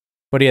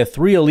 But he had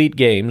 3 elite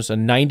games, a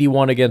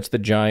 91 against the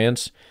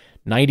Giants,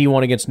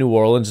 91 against New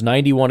Orleans,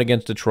 91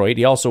 against Detroit.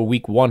 He also,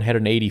 week 1, had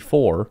an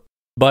 84.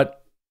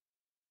 But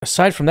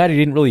aside from that, he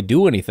didn't really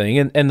do anything.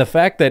 And the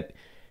fact that,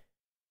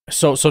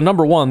 so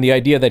number one, the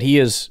idea that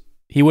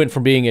he went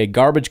from being a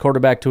garbage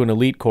quarterback to an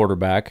elite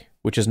quarterback,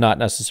 which is not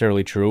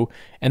necessarily true.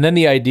 And then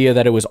the idea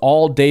that it was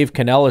all Dave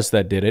Canales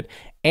that did it.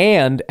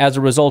 And as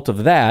a result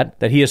of that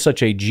he is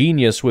such a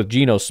genius with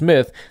Geno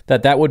Smith,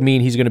 that would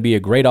mean he's going to be a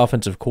great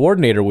offensive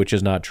coordinator, which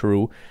is not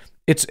true.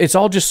 It's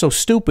all just so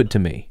stupid to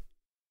me.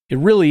 It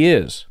really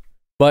is.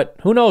 But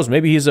who knows?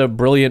 Maybe he's a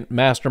brilliant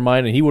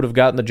mastermind and he would have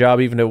gotten the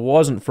job even if it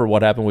wasn't for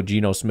what happened with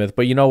Geno Smith.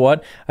 But you know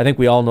what? I think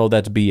we all know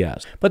that's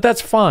BS. But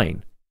that's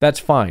fine. That's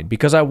fine,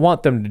 because I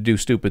want them to do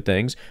stupid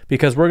things,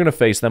 because we're going to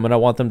face them, and I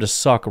want them to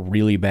suck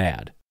really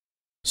bad.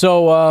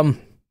 So,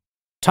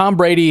 Tom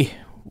Brady,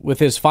 with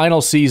his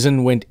final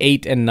season, went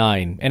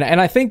 8-9.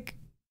 And I think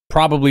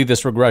probably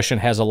this regression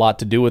has a lot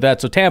to do with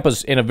that. So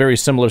Tampa's in a very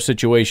similar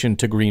situation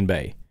to Green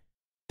Bay.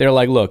 They're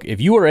like, look, if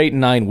you were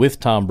 8-9 with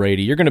Tom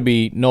Brady, you're going to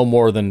be no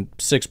more than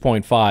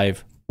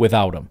 6.5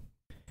 without him.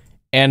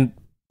 And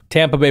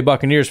Tampa Bay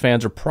Buccaneers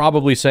fans are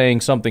probably saying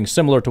something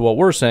similar to what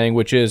we're saying,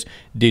 which is,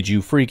 did you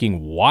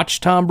freaking watch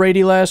Tom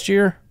Brady last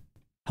year?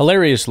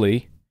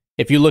 Hilariously,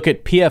 if you look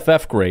at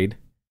PFF grade,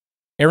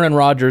 Aaron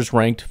Rodgers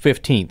ranked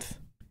 15th,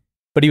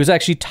 but he was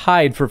actually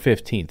tied for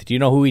 15th. Do you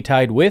know who he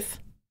tied with?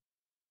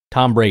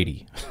 Tom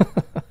Brady.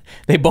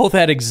 They both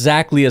had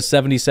exactly a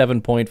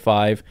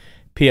 77.5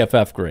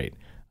 PFF grade.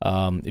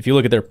 If you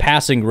look at their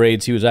passing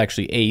grades, he was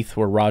actually 8th,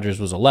 where Rodgers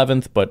was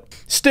 11th, but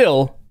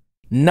still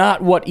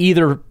not what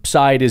either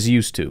side is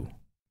used to.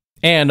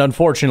 And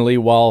unfortunately,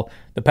 while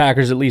the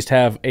Packers at least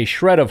have a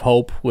shred of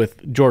hope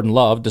with Jordan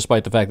Love,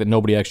 despite the fact that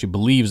nobody actually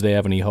believes they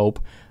have any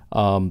hope,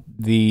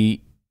 the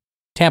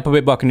Tampa Bay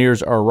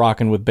Buccaneers are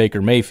rocking with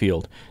Baker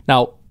Mayfield.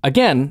 Now,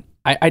 again,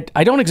 I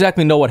don't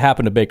exactly know what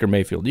happened to Baker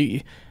Mayfield.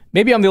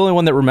 Maybe I'm the only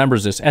one that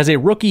remembers this. As a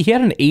rookie, he had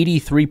an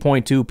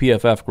 83.2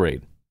 PFF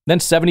grade. Then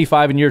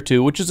 75 in year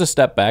 2, which is a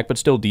step back, but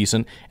still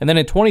decent. And then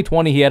in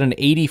 2020, he had an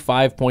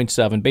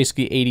 85.7,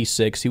 basically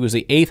 86. He was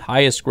the 8th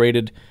highest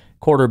graded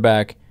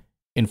quarterback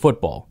in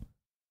football.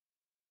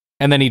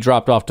 And then he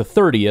dropped off to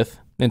 30th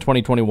in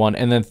 2021,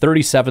 and then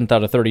 37th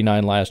out of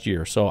 39 last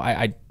year. So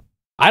I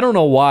don't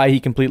know why he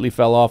completely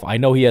fell off. I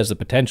know he has the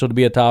potential to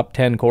be a top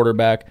 10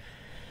 quarterback.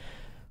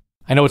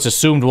 I know it's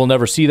assumed we'll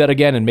never see that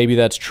again, and maybe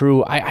that's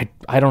true. I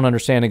don't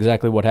understand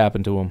exactly what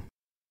happened to him.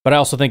 But I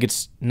also think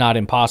it's not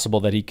impossible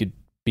that he could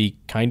be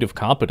kind of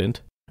competent.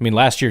 I mean,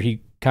 last year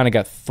he kind of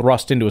got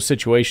thrust into a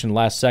situation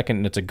last second,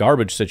 and it's a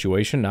garbage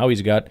situation. Now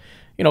he's got,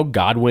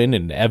 Godwin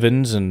and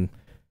Evans, and,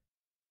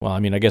 well, I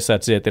mean, I guess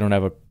that's it. They don't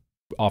have a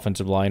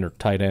offensive line or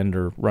tight end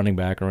or running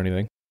back or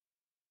anything.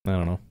 I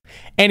don't know.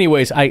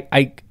 Anyways, I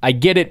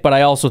get it, but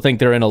I also think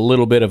they're in a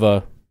little bit of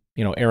a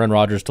Aaron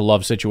Rodgers to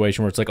Love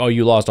situation where it's like, oh,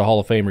 you lost a Hall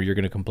of Famer, you're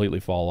going to completely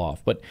fall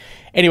off. But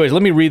anyways,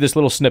 let me read this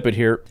little snippet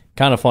here.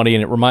 Kind of funny,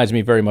 and it reminds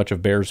me very much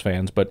of Bears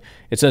fans. But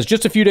it says,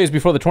 just a few days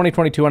before the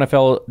 2022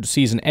 NFL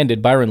season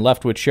ended, Byron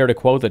Leftwich shared a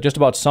quote that just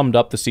about summed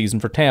up the season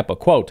for Tampa.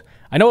 Quote,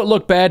 I know it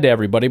looked bad to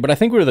everybody, but I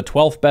think we were the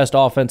 12th best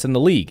offense in the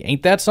league.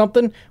 Ain't that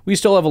something? We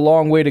still have a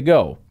long way to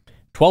go.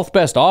 12th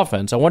best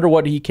offense? I wonder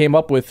what he came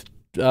up with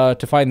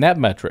to find that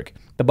metric.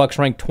 The Bucs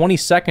ranked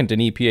 22nd in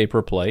EPA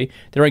per play.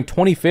 They ranked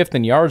 25th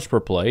in yards per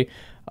play.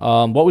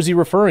 What was he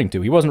referring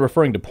to? He wasn't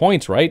referring to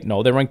points, right?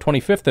 No, they ranked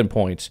 25th in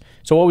points.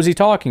 So what was he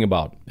talking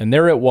about? And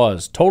there it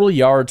was, total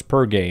yards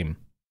per game.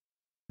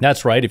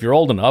 That's right, if you're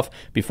old enough,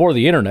 before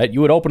the internet,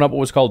 you would open up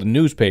what was called a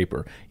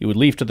newspaper. You would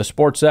leaf to the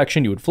sports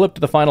section, you would flip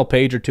to the final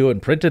page or two,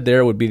 and printed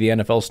there would be the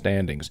NFL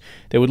standings.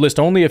 They would list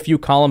only a few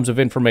columns of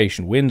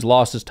information: wins,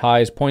 losses,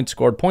 ties, points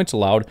scored, points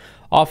allowed,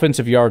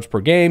 offensive yards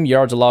per game,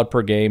 yards allowed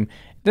per game.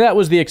 That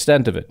was the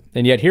extent of it.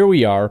 And yet here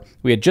we are.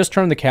 We had just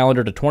turned the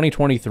calendar to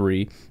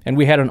 2023, and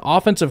we had an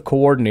offensive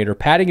coordinator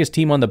patting his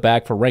team on the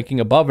back for ranking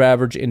above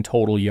average in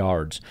total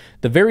yards.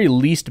 The very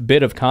least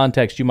bit of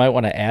context you might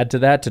want to add to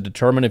that to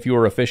determine if you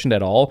were efficient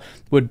at all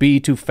would be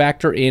to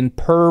factor in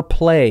per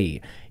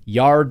play.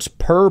 Yards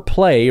per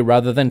play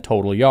rather than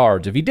total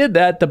yards. If he did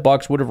that, the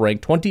Bucs would have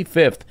ranked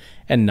 25th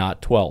and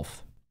not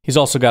 12th. He's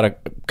also got a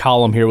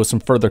column here with some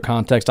further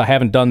context. I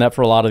haven't done that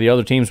for a lot of the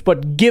other teams,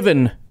 but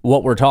given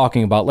what we're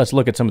talking about, let's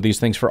look at some of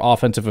these things for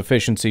offensive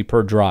efficiency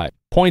per drive.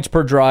 Points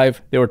per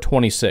drive, they were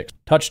 26th.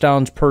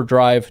 Touchdowns per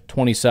drive,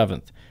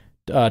 27th.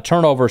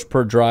 Turnovers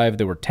per drive,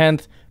 they were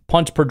 10th.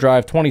 Punts per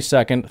drive,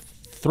 22nd.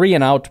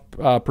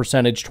 3-and-out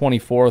percentage,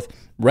 24th.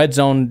 Red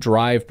zone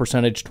drive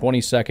percentage,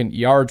 22nd.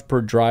 Yards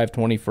per drive,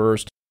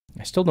 21st.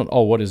 I still don't,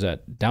 what is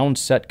that? Down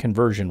set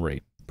conversion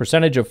rate.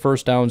 Percentage of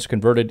first downs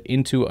converted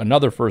into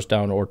another first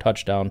down or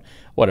touchdown,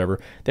 whatever.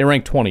 They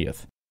ranked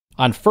 20th.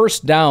 On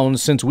first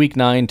downs since Week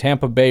 9,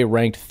 Tampa Bay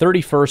ranked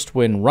 31st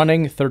when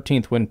running,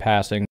 13th when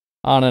passing.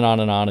 On and on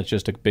and on. It's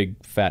just a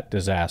big, fat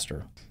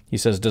disaster. He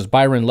says, does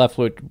Byron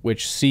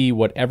Leftwich see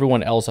what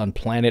everyone else on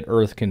planet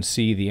Earth can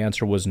see? The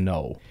answer was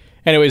no.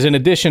 Anyways, in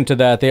addition to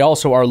that, they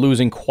also are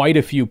losing quite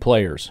a few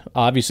players.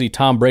 Obviously,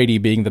 Tom Brady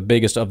being the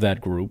biggest of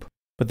that group.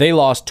 But they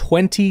lost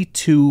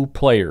 22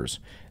 players.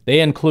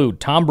 They include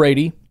Tom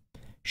Brady,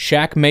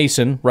 Shaq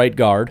Mason, right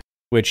guard,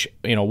 which,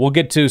 we'll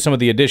get to some of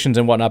the additions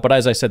and whatnot, but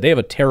as I said, they have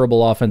a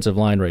terrible offensive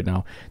line right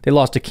now. They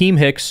lost Akeem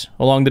Hicks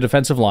along the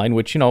defensive line,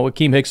 which,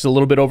 Akeem Hicks is a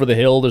little bit over the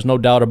hill. There's no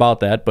doubt about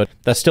that, but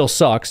that still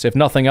sucks. If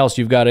nothing else,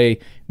 you've got a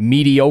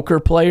mediocre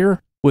player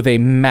with a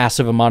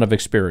massive amount of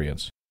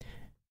experience.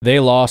 They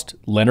lost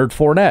Leonard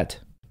Fournette.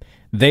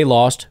 They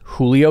lost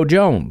Julio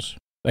Jones.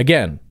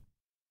 Again,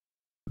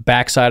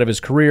 backside of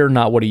his career,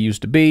 not what he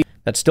used to be.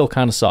 That still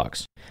kind of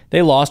sucks.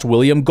 They lost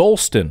William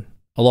Golston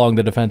along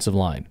the defensive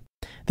line.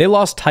 They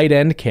lost tight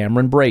end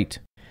Cameron Brate.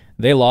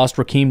 They lost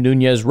Raheem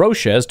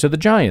Nunez-Roches to the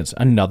Giants,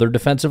 another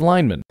defensive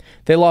lineman.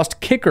 They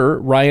lost kicker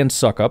Ryan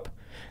Suckup.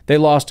 They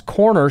lost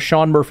corner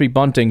Sean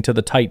Murphy-Bunting to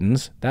the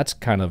Titans. That's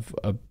kind of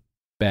a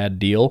bad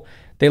deal.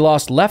 They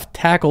lost left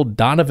tackle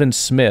Donovan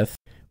Smith,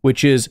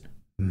 which is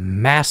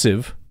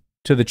massive,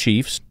 to the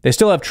Chiefs. They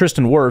still have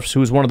Tristan Wirfs,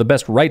 who's one of the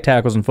best right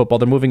tackles in football.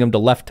 They're moving him to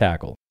left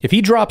tackle. If he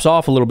drops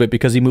off a little bit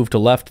because he moved to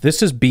left,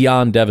 this is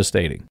beyond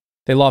devastating.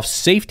 They lost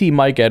safety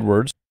Mike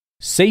Edwards,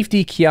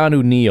 safety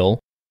Keanu Neal,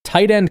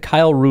 tight end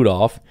Kyle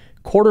Rudolph,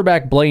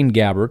 quarterback Blaine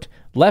Gabbert,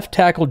 left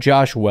tackle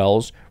Josh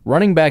Wells,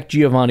 running back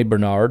Giovanni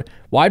Bernard,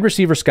 wide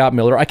receiver Scott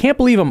Miller. I can't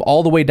believe I'm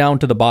all the way down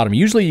to the bottom.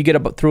 Usually you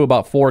get through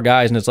about 4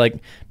 guys and it's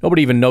like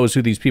nobody even knows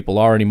who these people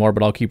are anymore,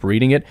 but I'll keep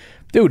reading it.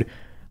 Dude,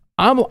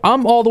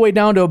 I'm all the way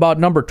down to about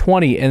number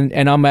 20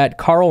 and I'm at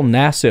Carl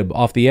Nassib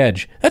off the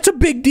edge. That's a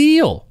big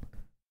deal.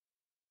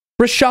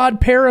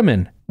 Rashad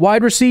Perriman,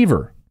 wide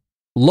receiver.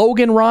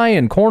 Logan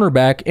Ryan,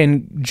 cornerback,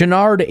 and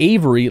Jannard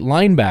Avery,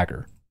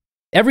 linebacker.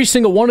 Every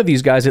single one of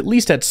these guys, at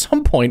least at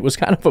some point, was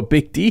kind of a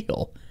big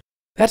deal.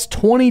 That's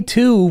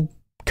 22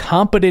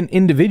 competent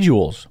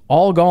individuals,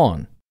 all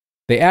gone.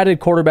 They added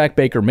quarterback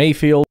Baker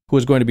Mayfield, who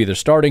was going to be their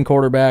starting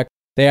quarterback.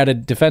 They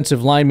added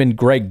defensive lineman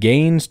Greg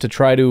Gaines to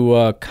try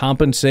to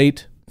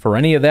compensate for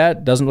any of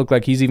that. Doesn't look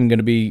like he's even going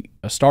to be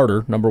a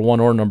starter, number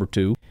 1 or number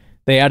 2.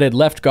 They added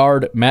left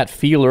guard Matt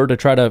Feeler to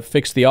try to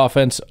fix the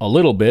offense a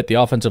little bit, the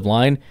offensive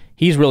line.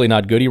 He's really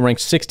not good. He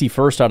ranked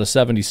 61st out of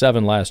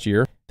 77 last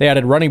year. They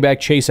added running back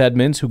Chase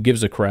Edmonds, who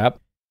gives a crap.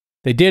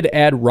 They did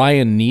add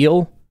Ryan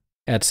Neal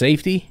at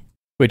safety,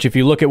 which if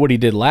you look at what he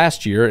did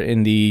last year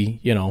in the,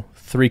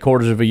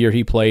 3/4 of a year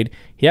he played,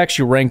 he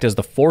actually ranked as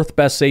the 4th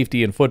best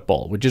safety in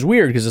football, which is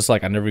weird because it's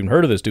like, I've never even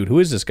heard of this dude. Who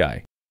is this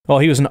guy? Well,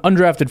 he was an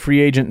undrafted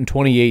free agent in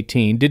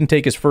 2018, didn't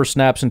take his first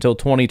snaps until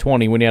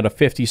 2020 when he had a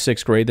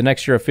 56 grade, the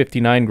next year a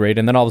 59 grade,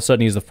 and then all of a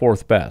sudden he's the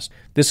 4th best.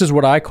 This is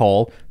what I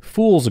call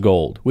fool's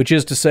gold, which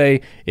is to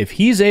say, if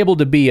he's able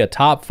to be a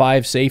top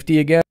 5 safety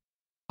again,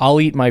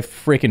 I'll eat my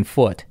freaking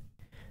foot.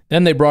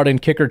 Then they brought in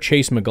kicker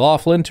Chase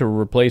McLaughlin to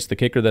replace the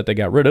kicker that they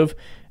got rid of,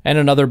 and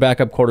another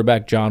backup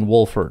quarterback, John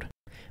Wolford.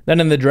 Then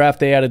in the draft,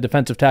 they added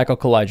defensive tackle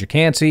Kalijah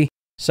Cansey,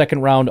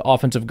 Second round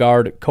offensive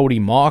guard Cody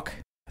Mauch.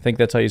 I think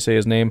that's how you say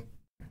his name.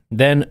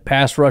 Then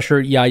pass rusher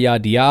Yaya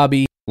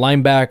Diaby.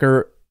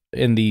 Linebacker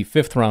in the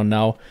 5th round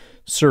now,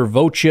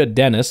 Servocha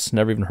Dennis.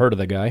 Never even heard of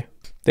the guy.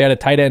 They had a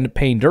tight end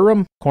Payne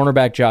Durham,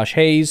 cornerback Josh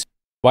Hayes,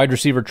 wide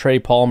receiver Trey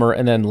Palmer,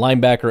 and then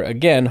linebacker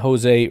again,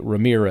 Jose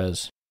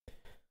Ramirez.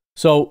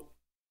 So,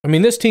 I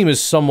mean, this team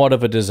is somewhat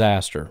of a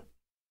disaster.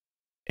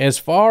 As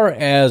far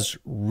as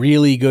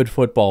really good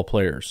football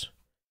players,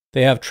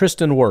 they have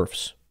Tristan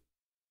Wirfs.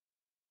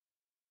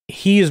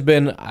 He has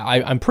been,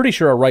 I'm pretty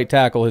sure, a right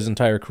tackle his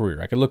entire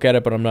career. I could look at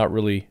it, but I'm not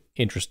really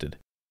interested.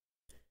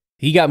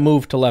 He got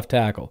moved to left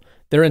tackle.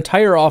 Their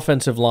entire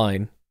offensive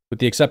line, with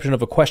the exception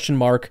of a question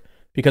mark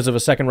because of a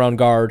second-round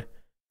guard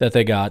that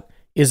they got,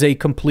 is a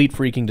complete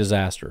freaking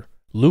disaster.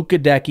 Luke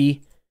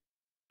Gadecki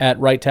at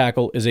right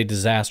tackle is a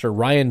disaster.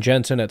 Ryan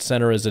Jensen at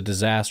center is a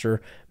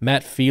disaster.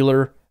 Matt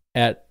Feeler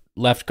at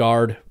left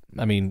guard,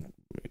 I mean,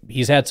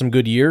 he's had some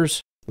good years.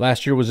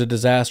 Last year was a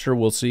disaster.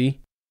 We'll see.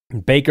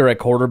 Baker at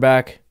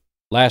quarterback,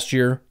 last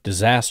year,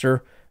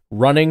 disaster.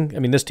 Running, I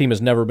mean, this team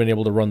has never been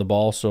able to run the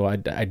ball, so I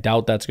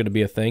doubt that's going to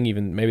be a thing.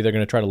 Even maybe they're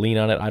going to try to lean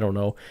on it. I don't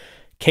know.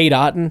 Cade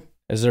Otton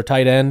as their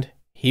tight end,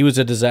 he was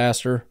a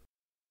disaster.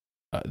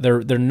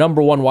 Their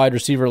number one wide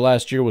receiver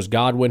last year was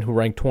Godwin, who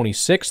ranked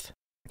 26th.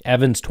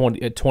 Evans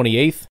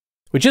 28th,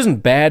 which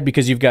isn't bad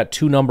because you've got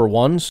 2 number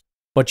ones,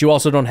 but you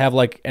also don't have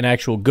like an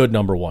actual good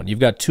number one. You've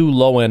got 2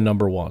 low-end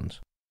number ones.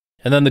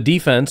 And then the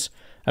defense,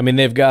 I mean,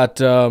 they've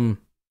got,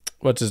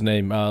 what's his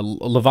name?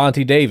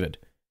 Levante David.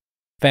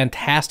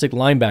 Fantastic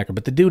linebacker,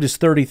 but the dude is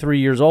 33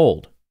 years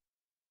old.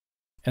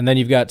 And then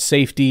you've got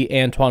safety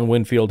Antoine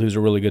Winfield, who's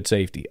a really good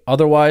safety.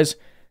 Otherwise,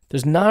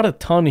 there's not a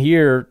ton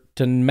here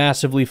to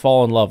massively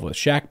fall in love with.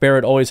 Shaq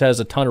Barrett always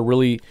has a ton of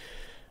really,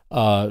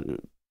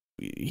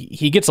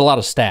 he gets a lot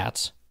of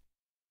stats,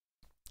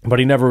 but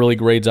he never really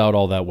grades out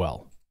all that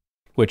well,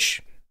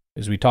 which,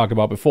 as we talked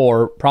about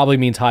before, probably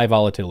means high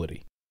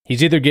volatility.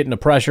 He's either getting a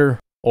pressure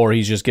or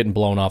he's just getting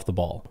blown off the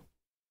ball.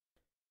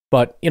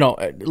 But, you know,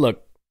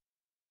 look,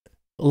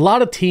 a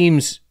lot of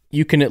teams,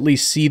 you can at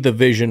least see the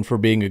vision for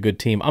being a good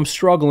team. I'm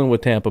struggling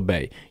with Tampa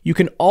Bay. You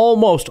can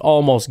almost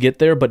get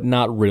there, but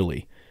not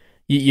really.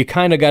 You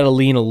kind of got to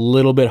lean a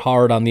little bit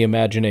hard on the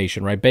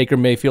imagination, right? Baker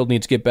Mayfield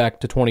needs to get back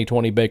to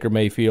 2020 Baker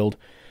Mayfield.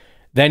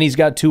 Then he's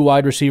got 2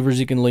 wide receivers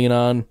he can lean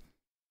on.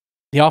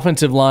 The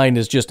offensive line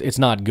is just, it's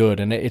not good,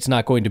 and it's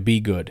not going to be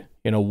good.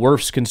 You know,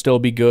 Wirfs can still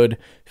be good.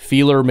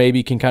 Feeler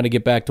maybe can kind of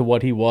get back to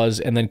what he was,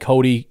 and then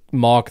Cody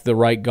Mauch, the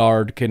right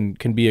guard, can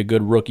be a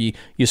good rookie.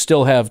 You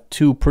still have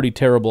 2 pretty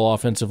terrible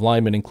offensive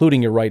linemen,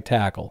 including your right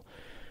tackle.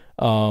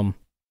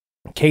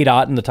 Cade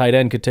Otton, the tight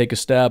end, could take a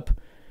step.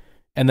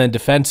 And then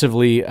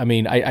defensively, I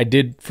mean, I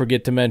did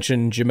forget to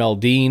mention Jamel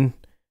Dean,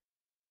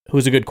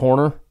 who's a good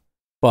corner,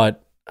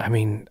 but, I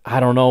mean, I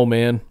don't know,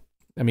 man.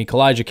 I mean,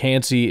 Kalijah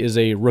Cansey is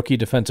a rookie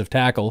defensive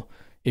tackle.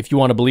 If you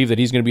want to believe that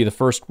he's going to be the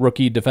first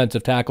rookie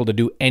defensive tackle to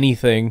do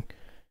anything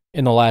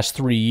in the last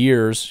 3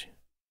 years,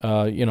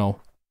 you know,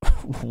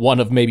 one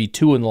of maybe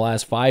 2 in the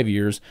last 5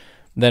 years,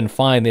 then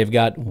fine, they've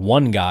got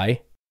one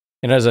guy.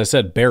 And as I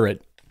said,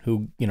 Barrett,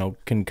 who, you know,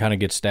 can kind of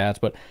get stats,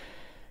 but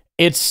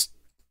it's,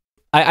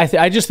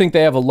 I just think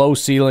they have a low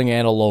ceiling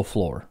and a low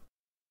floor.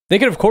 They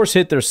could, of course,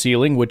 hit their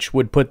ceiling, which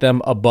would put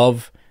them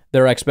above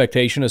their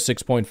expectation of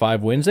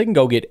 6.5 wins. They can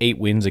go get 8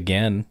 wins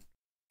again.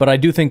 But I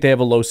do think they have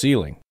a low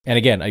ceiling. And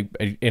again,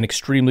 an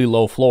extremely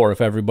low floor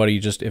if everybody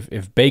just,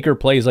 if Baker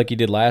plays like he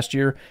did last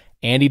year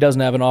and he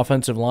doesn't have an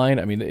offensive line,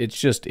 I mean, it's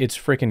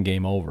freaking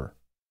game over.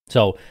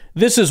 So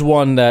this is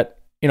one that,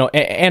 you know,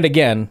 and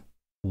again,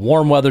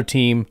 warm weather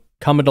team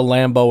coming to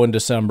Lambeau in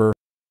December.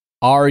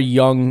 Our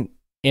young,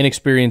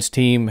 inexperienced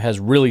team has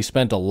really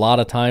spent a lot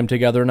of time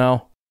together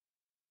now.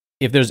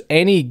 If there's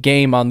any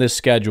game on this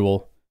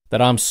schedule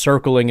that I'm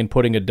circling and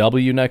putting a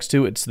W next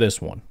to, it's this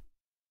one.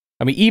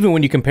 I mean, even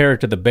when you compare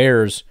it to the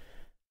Bears,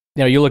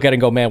 you know, you look at it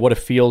and go, man, what if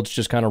Fields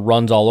just kind of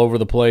runs all over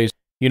the place?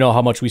 You know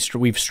how much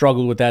we've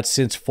struggled with that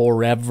since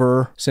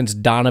forever, since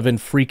Donovan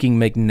freaking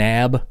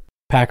McNabb.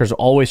 Packers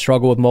always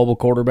struggle with mobile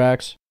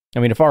quarterbacks.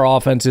 I mean, if our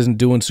offense isn't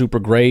doing super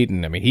great,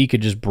 and I mean, he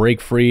could just break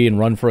free and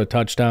run for a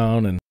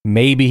touchdown, and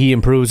maybe he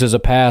improves as a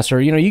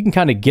passer, you know, you can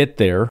kind of get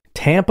there.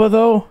 Tampa,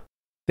 though,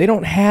 they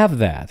don't have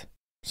that.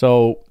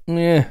 So,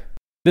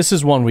 this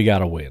is one we got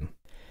to win.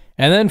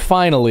 And then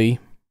finally,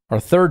 our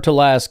third to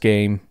last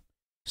game,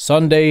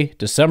 Sunday,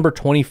 December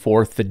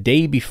 24th, the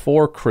day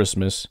before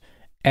Christmas,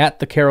 at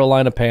the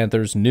Carolina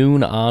Panthers,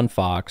 noon on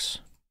Fox.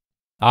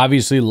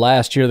 Obviously,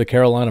 last year, the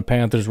Carolina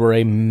Panthers were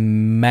a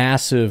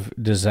massive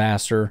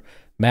disaster.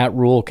 Matt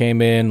Rule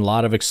came in, a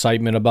lot of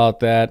excitement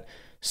about that.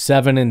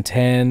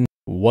 7-10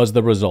 was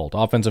the result.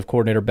 Offensive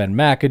coordinator Ben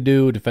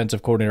McAdoo,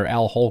 defensive coordinator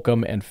Al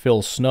Holcomb, and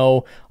Phil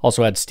Snow.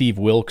 Also had Steve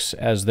Wilkes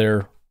as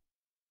their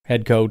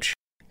head coach,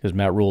 because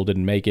Matt Rule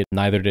didn't make it.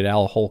 Neither did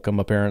Al Holcomb,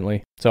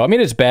 apparently. So, I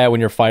mean, it's bad when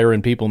you're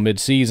firing people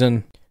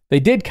mid-season. They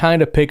did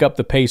kind of pick up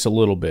the pace a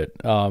little bit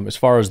as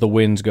far as the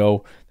wins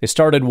go. They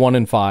started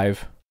 1-5.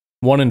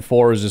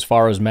 1-4 is as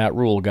far as Matt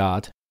Rule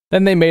got.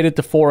 Then they made it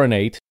to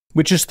 4-8,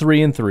 which is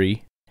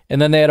 3-3.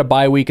 and then they had a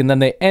bye week, and then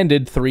they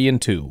ended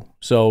 3-2.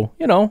 So,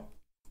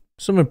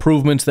 some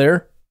improvements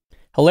there.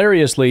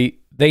 Hilariously,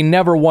 they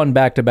never won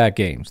back-to-back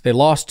games. They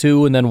lost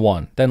 2 and then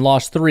won, then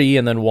lost 3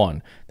 and then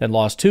won, then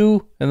lost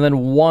 2 and then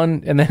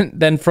won, and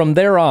then from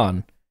there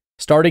on,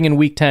 starting in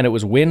week 10, it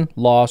was win,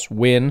 loss,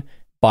 win,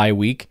 bye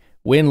week,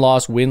 win,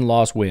 loss, win,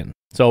 loss, win.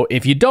 So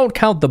if you don't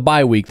count the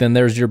bye week, then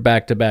there's your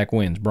back-to-back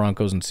wins,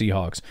 Broncos and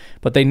Seahawks.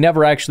 But they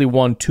never actually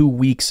won 2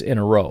 weeks in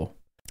a row.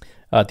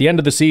 At the end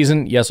of the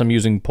season, yes, I'm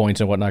using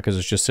points and whatnot because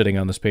it's just sitting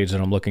on this page that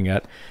I'm looking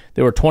at.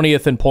 They were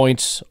 20th in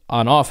points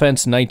on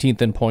offense,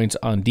 19th in points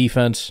on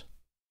defense.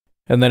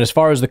 And then as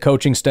far as the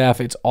coaching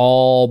staff, it's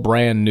all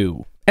brand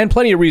new. And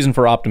plenty of reason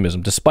for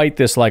optimism, despite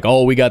this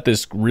we got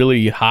this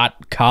really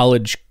hot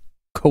college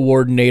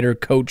coordinator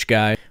coach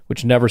guy,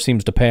 which never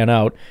seems to pan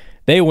out.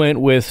 They went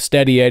with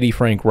Steady Eddie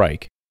Frank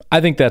Reich. I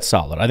think that's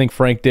solid. I think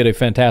Frank did a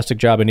fantastic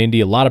job in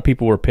Indy. A lot of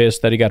people were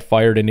pissed that he got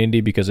fired in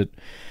Indy because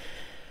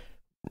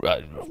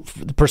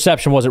the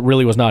perception was it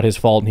really was not his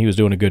fault and he was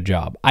doing a good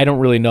job. I don't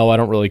really know. I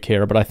don't really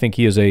care, but I think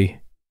he is a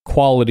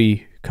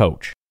quality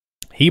coach.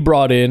 He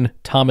brought in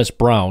Thomas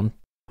Brown,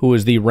 who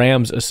was the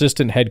Rams'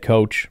 assistant head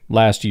coach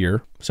last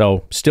year.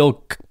 So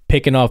still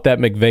picking off that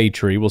McVay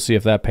tree. We'll see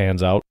if that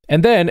pans out.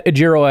 And then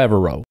Ejiro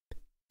Evero,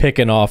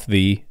 picking off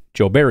the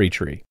Joe Barry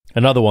tree.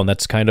 Another one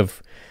that's kind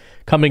of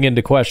coming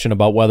into question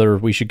about whether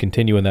we should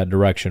continue in that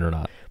direction or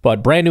not.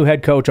 But brand new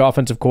head coach,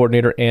 offensive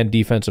coordinator, and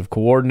defensive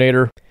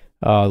coordinator.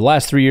 The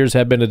last 3 years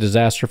have been a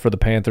disaster for the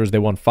Panthers. They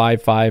won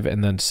 5, 5,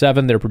 and then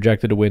 7. They're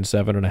projected to win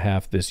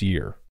 7.5 this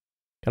year.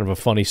 Kind of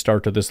a funny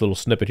start to this little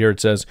snippet here. It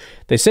says,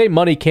 they say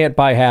money can't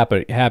buy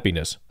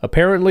happiness.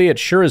 Apparently, it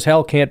sure as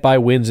hell can't buy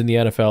wins in the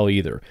NFL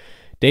either.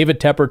 David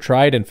Tepper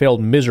tried and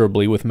failed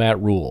miserably with Matt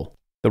Rule.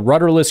 The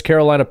rudderless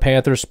Carolina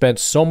Panthers spent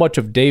so much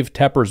of Dave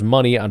Tepper's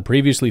money on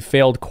previously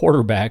failed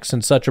quarterbacks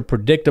in such a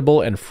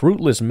predictable and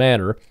fruitless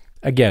manner.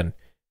 Again,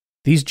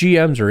 these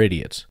GMs are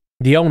idiots.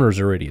 The owners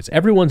are idiots.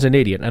 Everyone's an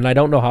idiot, and I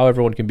don't know how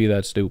everyone can be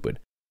that stupid.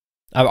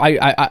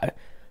 I'm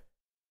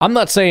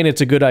not saying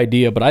it's a good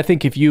idea, but I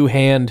think if you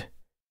hand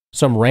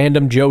some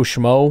random Joe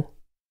Schmo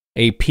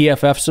a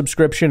PFF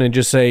subscription and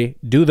just say,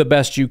 do the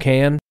best you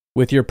can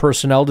with your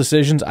personnel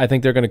decisions, I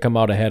think they're going to come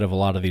out ahead of a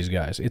lot of these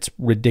guys. It's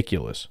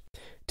ridiculous.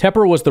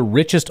 Tepper was the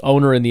richest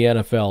owner in the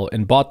NFL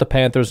and bought the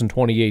Panthers in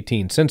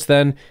 2018. Since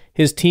then,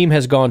 his team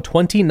has gone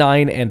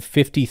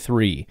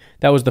 29-53.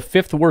 That was the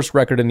 5th worst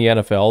record in the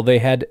NFL. They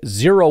had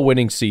 0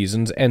 winning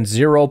seasons and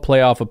 0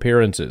 playoff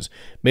appearances.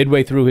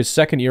 Midway through his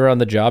second year on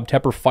the job,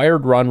 Tepper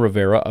fired Ron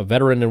Rivera, a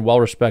veteran and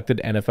well-respected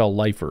NFL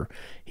lifer.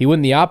 He went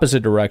in the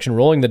opposite direction,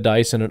 rolling the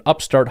dice in an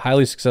upstart,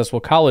 highly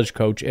successful college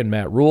coach in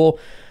Matt Rule.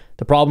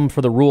 The problem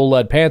for the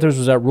Rule-led Panthers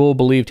was that Rule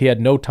believed he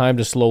had no time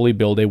to slowly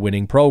build a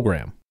winning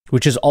program,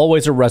 which is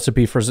always a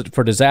recipe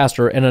for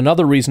disaster, and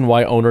another reason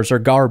why owners are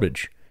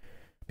garbage.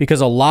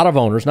 Because a lot of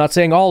owners, not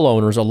saying all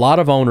owners, a lot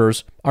of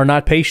owners are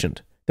not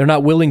patient. They're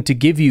not willing to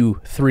give you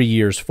 3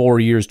 years, 4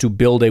 years to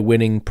build a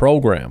winning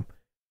program.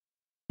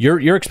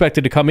 You're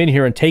expected to come in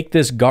here and take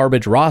this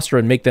garbage roster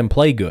and make them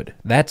play good.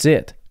 That's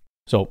it.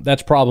 So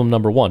that's problem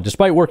number one.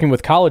 Despite working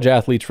with college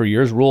athletes for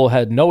years, Rule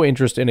had no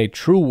interest in the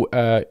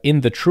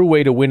true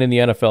way to win in the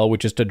NFL,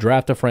 which is to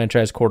draft a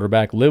franchise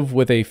quarterback, live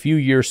with a few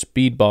year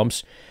speed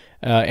bumps,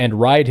 and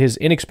ride his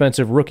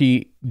inexpensive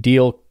rookie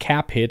deal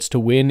cap hits to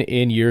win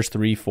in years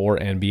 3, 4,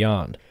 and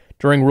beyond.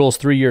 During Rule's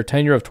 3-year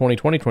tenure of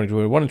 2020,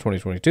 2021, and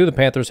 2022, the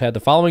Panthers had the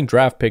following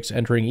draft picks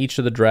entering each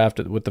of the draft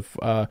with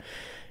the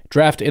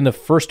draft in the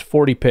first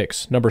 40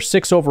 picks. Number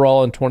 6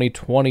 overall in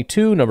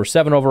 2022, number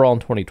 7 overall in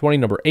 2020,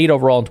 number 8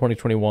 overall in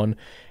 2021,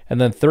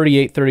 and then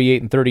 38,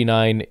 38, and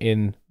 39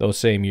 in those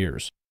same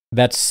years.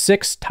 That's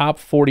 6 top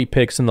 40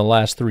 picks in the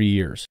last 3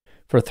 years.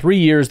 For 3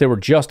 years, they were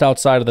just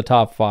outside of the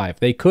top 5.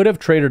 They could have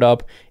traded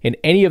up in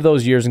any of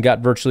those years and got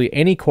virtually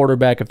any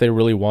quarterback if they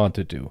really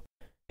wanted to.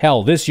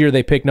 Hell, this year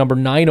they picked number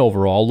 9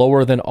 overall,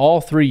 lower than all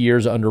 3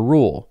 years under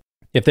Rule.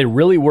 If they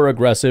really were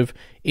aggressive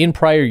in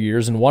prior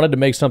years and wanted to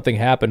make something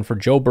happen for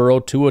Joe Burrow,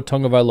 Tua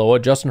Tagovailoa,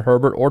 Justin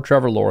Herbert, or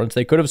Trevor Lawrence,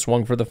 they could have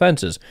swung for the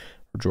fences,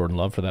 or Jordan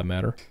Love for that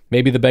matter.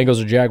 Maybe the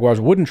Bengals or Jaguars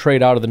wouldn't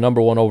trade out of the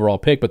number 1 overall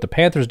pick, but the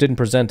Panthers didn't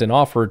present an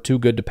offer too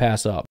good to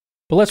pass up.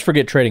 But let's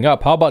forget trading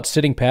up. How about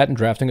sitting pat and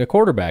drafting a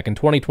quarterback? In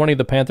 2020,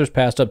 the Panthers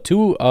passed up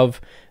 2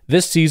 of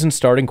this season's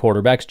starting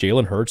quarterbacks,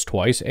 Jalen Hurts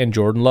twice and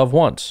Jordan Love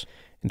once.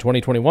 In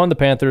 2021, the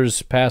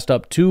Panthers passed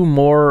up 2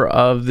 more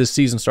of this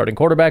season's starting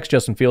quarterbacks,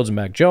 Justin Fields and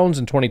Mac Jones.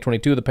 In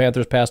 2022, the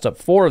Panthers passed up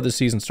 4 of this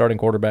season's starting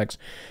quarterbacks,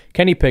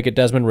 Kenny Pickett,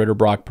 Desmond Ridder,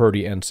 Brock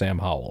Purdy, and Sam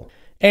Howell.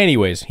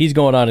 Anyways, he's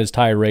going on his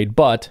tirade,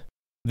 but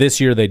this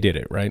year they did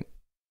it, right?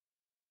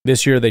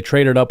 This year they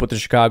traded up with the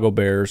Chicago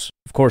Bears.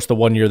 Of course, the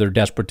one year they're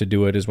desperate to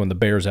do it is when the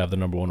Bears have the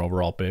number 1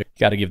 overall pick.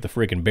 Got to give the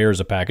freaking Bears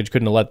a package.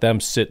 Couldn't have let them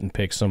sit and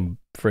pick some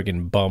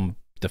freaking bum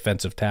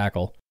defensive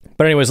tackle.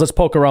 But anyways, let's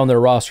poke around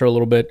their roster a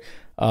little bit.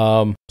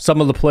 Some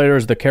of the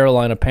players the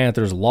Carolina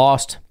Panthers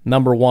lost.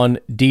 Number 1,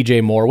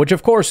 DJ Moore, which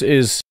of course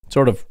is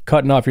sort of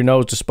cutting off your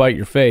nose to spite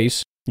your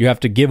face. You have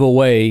to give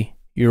away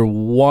your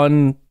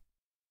one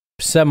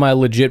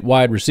semi-legit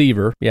wide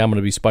receiver. Yeah, I'm going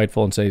to be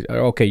spiteful and say,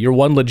 okay, you're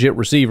one legit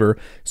receiver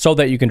so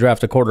that you can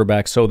draft a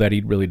quarterback so that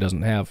he really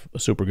doesn't have a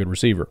super good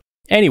receiver.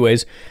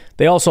 Anyways,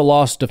 they also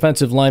lost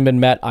defensive lineman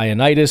Matt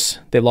Ioannidis.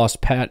 They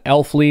lost Pat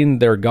Elflein,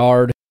 their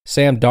guard.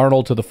 Sam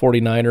Darnold to the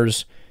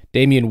 49ers.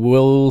 Damian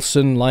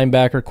Wilson,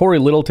 linebacker. Corey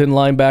Littleton,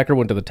 linebacker,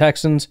 went to the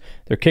Texans.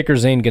 Their kicker,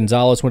 Zane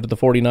Gonzalez, went to the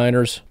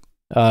 49ers.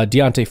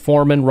 Deontay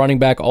Foreman, running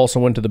back, also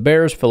went to the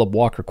Bears. Philip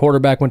Walker,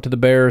 quarterback, went to the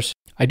Bears.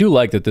 I do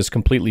like that this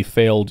completely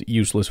failed,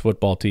 useless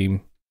football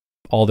team,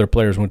 all their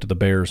players went to the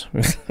Bears.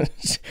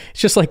 It's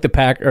just like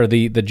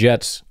the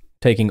Jets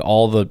taking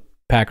all the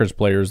Packers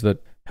players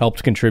that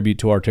helped contribute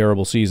to our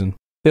terrible season.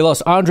 They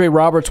lost Andre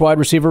Roberts, wide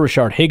receiver,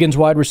 Rashard Higgins,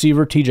 wide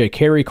receiver, TJ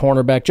Carey,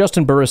 cornerback,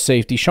 Justin Burris,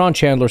 safety, Sean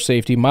Chandler,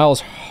 safety,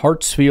 Miles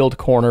Hartsfield,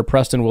 corner,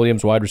 Preston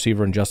Williams, wide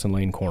receiver, and Justin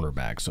Lane,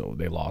 cornerback. So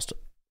they lost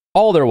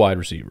all their wide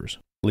receivers,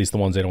 at least the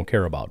ones they don't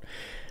care about.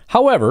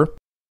 However,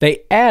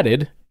 they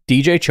added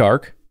DJ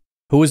Chark,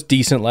 who was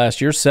decent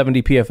last year,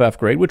 70 PFF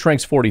grade, which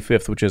ranks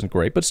 45th, which isn't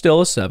great, but still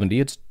a 70.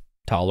 It's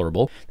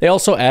tolerable. They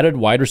also added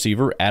wide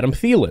receiver Adam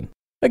Thielen.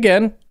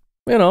 Again,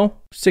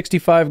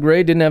 65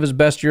 grade, didn't have his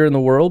best year in the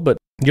world, but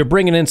you're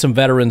bringing in some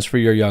veterans for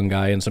your young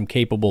guy and some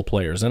capable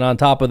players. And on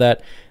top of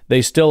that,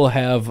 they still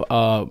have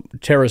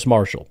Terrace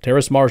Marshall.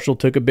 Terrace Marshall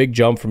took a big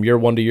jump from year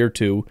 1 to year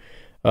 2.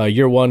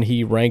 Year 1,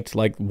 he ranked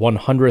like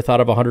 100th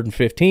out of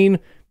 115.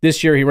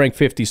 This year, he ranked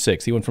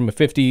 56. He went from a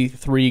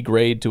 53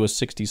 grade to a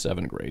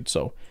 67 grade.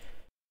 So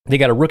they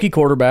got a rookie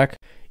quarterback,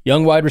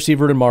 young wide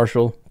receiver in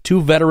Marshall,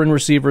 2 veteran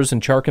receivers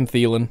in Chark and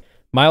Thielen.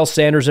 Miles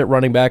Sanders at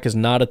running back is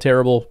not a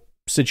terrible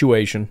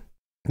situation.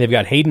 They've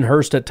got Hayden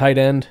Hurst at tight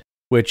end,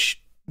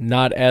 which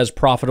not as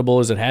profitable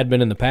as it had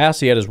been in the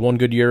past. He had his one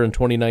good year in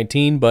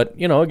 2019, but,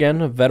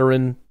 again, a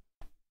veteran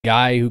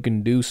guy who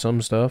can do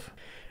some stuff.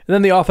 And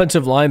then the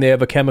offensive line, they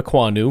have Ikem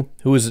Ekwonu,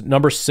 who was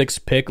number 6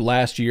 pick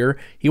last year.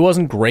 He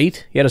wasn't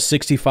great. He had a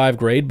 65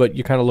 grade, but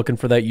you're kind of looking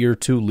for that year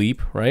 2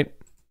 leap, right?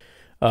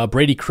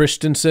 Brady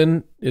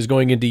Christensen is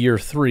going into year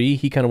 3.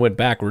 He kind of went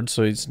backwards,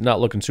 so he's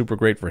not looking super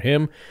great for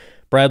him.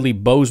 Bradley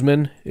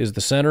Bozeman is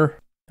the center,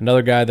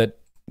 another guy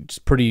that's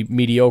pretty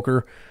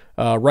mediocre.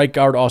 Right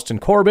guard Austin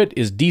Corbett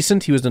is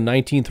decent. He was the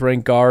 19th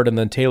ranked guard, and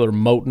then Taylor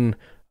Moton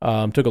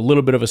took a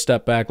little bit of a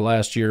step back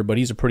last year, but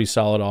he's a pretty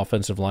solid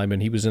offensive lineman.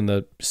 He was in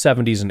the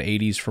 70s and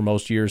 80s for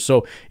most years.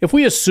 So if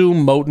we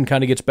assume Moton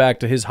kind of gets back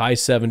to his high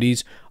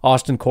 70s,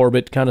 Austin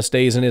Corbett kind of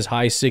stays in his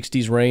high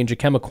 60s range,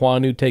 Ikem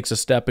Ekwonu takes a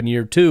step in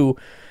year 2,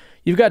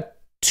 you've got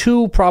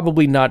 2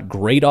 probably not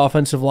great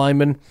offensive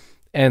linemen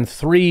and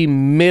 3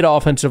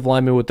 mid-offensive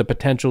linemen with the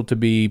potential to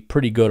be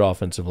pretty good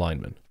offensive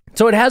linemen.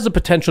 So it has the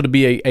potential to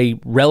be a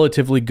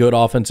relatively good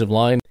offensive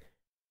line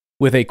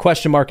with a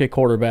question mark at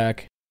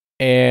quarterback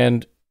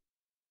and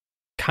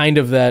kind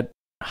of that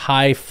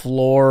high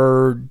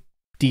floor,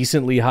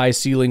 decently high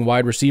ceiling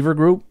wide receiver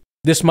group.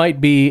 This might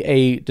be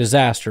a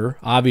disaster.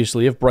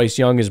 Obviously, if Bryce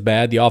Young is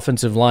bad, the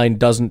offensive line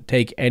doesn't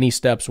take any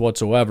steps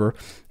whatsoever,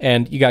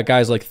 and you got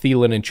guys like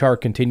Thielen and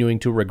Chark continuing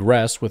to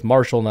regress with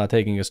Marshall not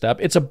taking a step.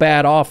 It's a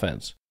bad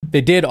offense.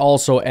 They did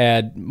also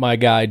add my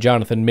guy,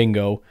 Jonathan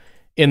Mingo,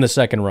 in the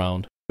second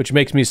round, which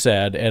makes me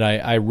sad, and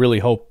I really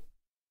hope,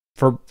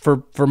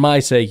 for my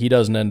sake, he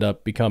doesn't end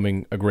up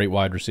becoming a great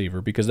wide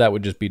receiver, because that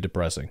would just be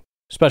depressing,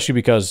 especially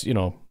because,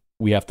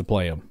 we have to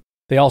play him.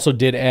 They also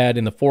did add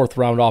in the 4th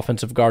round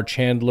offensive guard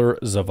Chandler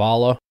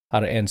Zavala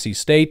out of NC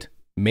State.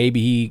 Maybe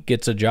he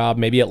gets a job,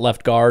 maybe at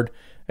left guard.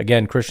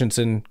 Again,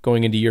 Christensen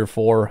going into year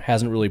 4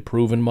 hasn't really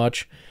proven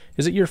much.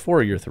 Is it year 4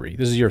 or year 3?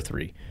 This is year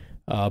 3.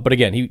 But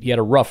again, he had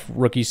a rough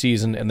rookie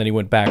season, and then he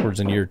went backwards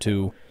in year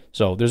 2.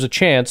 So there's a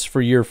chance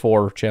for year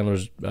 4, Chandler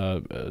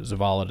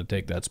Zavala to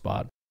take that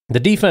spot.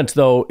 The defense,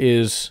 though,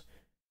 is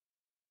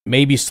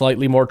maybe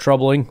slightly more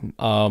troubling.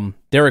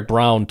 Derek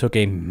Brown took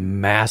a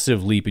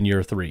massive leap in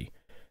year 3.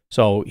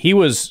 So he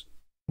was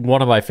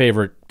one of my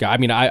favorite guys. I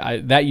mean,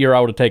 I that year I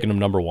would have taken him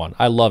number 1.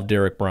 I love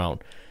Derek Brown.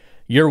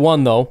 Year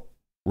 1, though,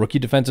 rookie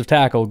defensive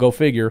tackle, go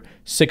figure,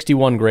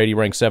 61 grade, he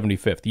ranked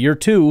 75th. Year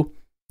 2,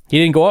 he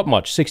didn't go up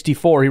much,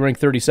 64, he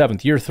ranked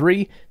 37th. Year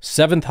 3,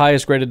 7th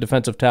highest graded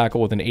defensive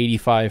tackle with an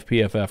 85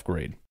 PFF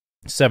grade.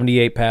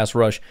 78 pass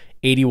rush,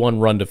 81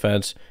 run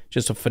defense,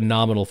 just a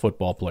phenomenal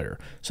football player.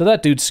 So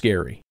that dude's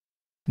scary.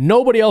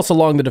 Nobody else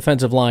along the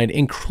defensive line,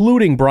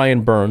 including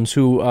Brian Burns,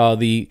 who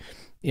the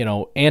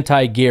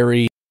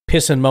anti-Gary,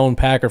 piss and moan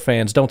Packer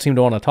fans don't seem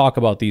to want to talk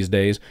about these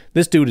days.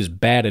 This dude is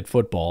bad at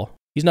football.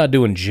 He's not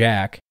doing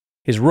jack.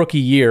 His rookie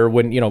year,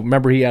 when,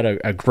 remember he had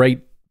a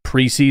great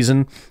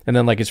preseason, and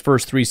then like his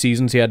first 3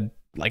 seasons, he had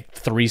like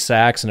 3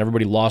 sacks, and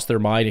everybody lost their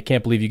mind. I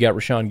can't believe you got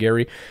Rashawn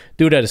Gary.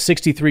 Dude had a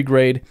 63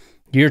 grade.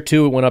 Year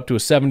 2, it went up to a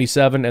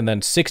 77, and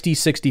then 60,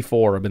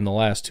 64 have been the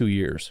last 2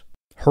 years.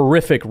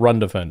 Horrific run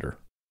defender.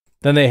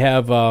 Then they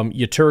have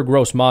Yetur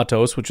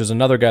Gross-Matos, which is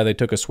another guy they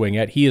took a swing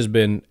at. He has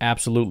been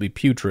absolutely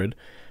putrid.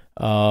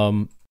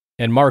 And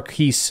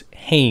Marquise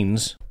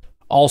Haynes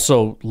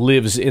also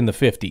lives in the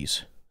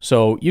 50s.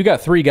 So you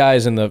got 3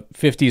 guys in the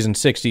 50s and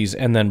 60s,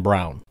 and then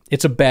Brown.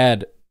 It's a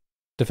bad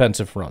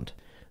defensive front.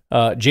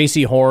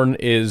 J.C. Horn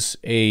is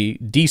a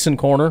decent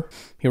corner.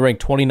 He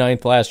ranked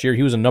 29th last year.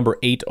 He was a number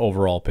 8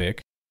 overall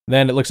pick.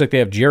 Then it looks like they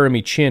have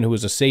Jeremy Chin, who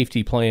was a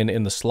safety playing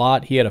in the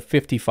slot. He had a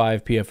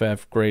 55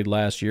 PFF grade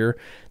last year.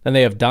 Then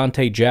they have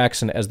Dante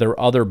Jackson as their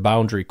other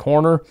boundary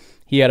corner.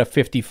 He had a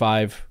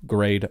 55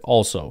 grade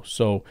also.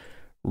 So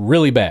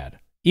really bad.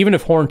 Even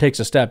if Horn takes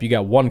a step, you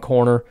got one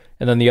corner,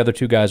 and then the other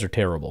two guys are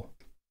terrible.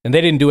 And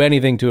they didn't do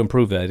anything to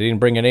improve that. They didn't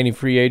bring in any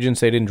free agents.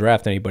 They didn't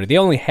draft anybody. They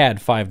only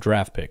had 5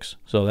 draft picks,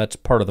 so that's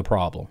part of the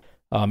problem.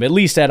 At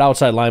least at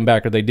outside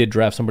linebacker, they did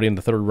draft somebody in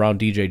the 3rd round,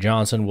 DJ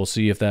Johnson. We'll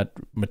see if that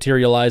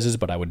materializes,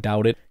 but I would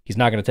doubt it. He's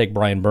not going to take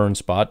Brian Burns'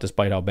 spot,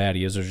 despite how bad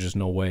he is. There's just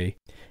no way.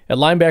 At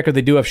linebacker,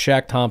 they do have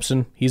Shaq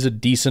Thompson. He's a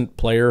decent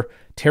player,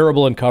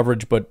 terrible in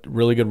coverage, but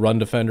really good run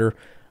defender.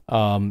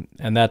 And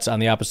that's on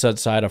the opposite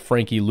side of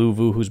Frankie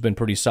Louvu, who's been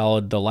pretty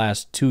solid the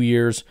last 2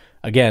 years.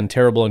 Again,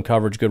 terrible in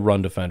coverage, good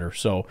run defender.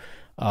 So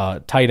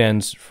tight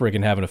ends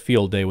friggin' having a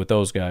field day with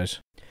those guys.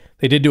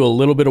 They did do a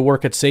little bit of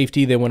work at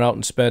safety. They went out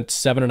and spent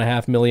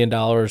 $7.5 million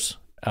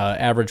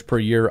average per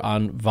year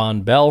on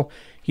Von Bell.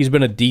 He's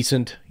been a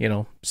decent,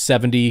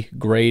 70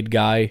 grade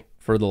guy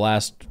for the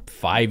last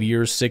 5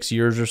 years, 6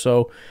 years or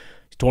so.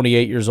 He's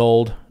 28 years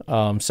old,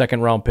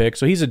 2nd round pick.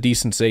 So he's a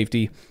decent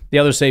safety. The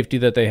other safety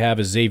that they have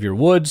is Xavier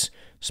Woods.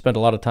 Spent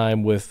a lot of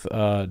time with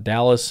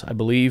Dallas, I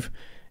believe,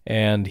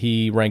 and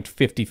he ranked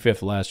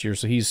 55th last year.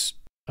 So he's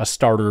a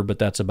starter, but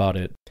that's about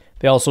it.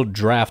 They also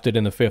drafted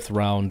in the 5th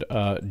round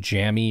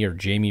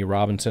Jamie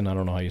Robinson. I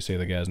don't know how you say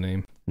the guy's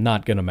name.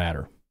 Not going to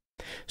matter.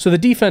 So the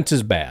defense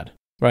is bad,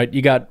 right?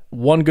 You got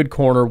one good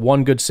corner,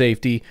 one good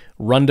safety,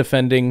 run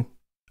defending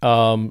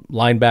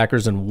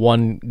linebackers, and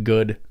one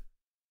good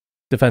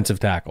defensive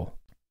tackle.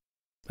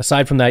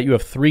 Aside from that, you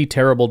have 3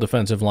 terrible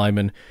defensive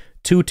linemen,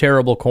 2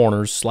 terrible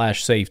corners /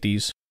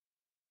 safeties,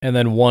 and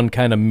then one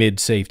kind of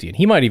mid-safety. And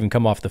he might even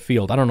come off the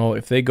field. I don't know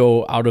if they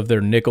go out of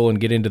their nickel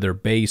and get into their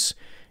base,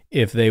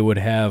 if they would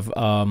have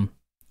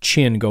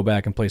Chin go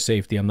back and play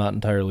safety. I'm not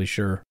entirely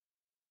sure.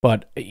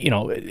 But,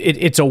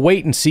 it's a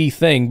wait-and-see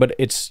thing, but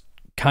it's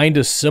kind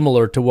of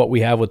similar to what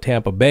we have with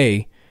Tampa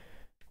Bay,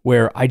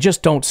 where I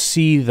just don't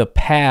see the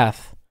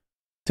path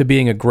to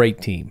being a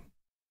great team,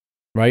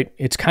 right?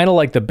 It's kind of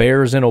like the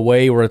Bears in a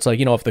way where it's like,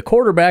 if the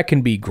quarterback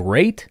can be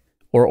great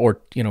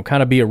or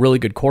kind of be a really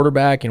good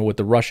quarterback, with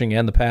the rushing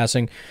and the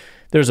passing,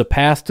 there's a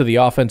path to the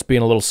offense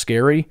being a little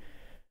scary.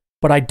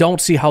 But I don't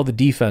see how the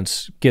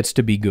defense gets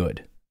to be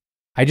good.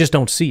 I just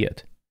don't see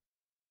it.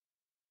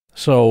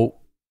 So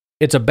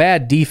it's a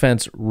bad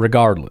defense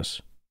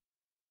regardless.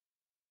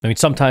 I mean,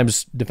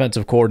 sometimes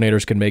defensive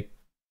coordinators can make,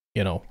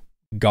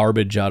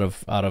 garbage out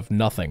of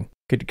nothing.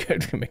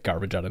 Could make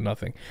garbage out of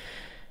nothing.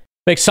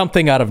 Make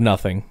something out of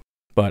nothing.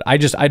 But I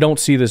don't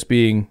see this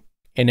being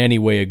in any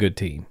way a good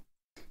team.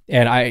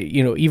 And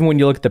even when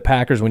you look at the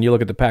Packers, when you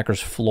look at the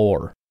Packers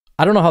floor,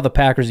 I don't know how the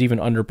Packers, even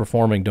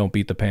underperforming, don't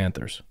beat the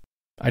Panthers.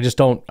 I just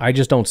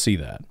don't see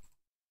that.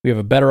 We have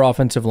a better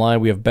offensive line.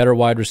 We have better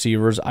wide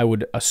receivers. I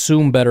would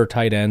assume better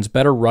tight ends,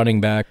 better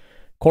running back.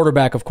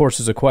 Quarterback, of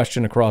course, is a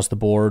question across the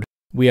board.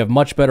 We have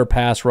much better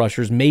pass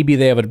rushers. Maybe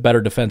they have a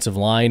better defensive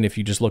line if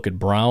you just look at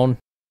Brown.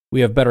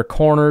 We have better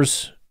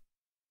corners,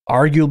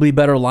 arguably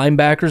better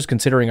linebackers,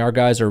 considering our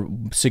guys are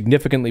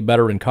significantly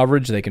better in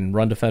coverage. They can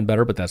run defend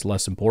better, but that's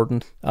less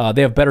important.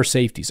 They have better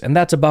safeties, and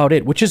that's about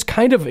it, which is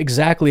kind of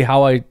exactly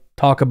how I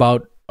talk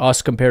about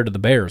us compared to the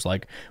Bears.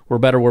 Like, we're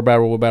better.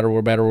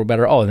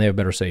 Oh, and they have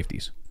better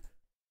safeties.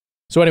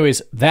 So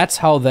anyways, that's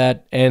how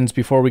that ends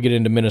before we get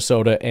into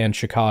Minnesota and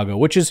Chicago,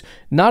 which is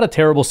not a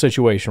terrible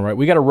situation, right?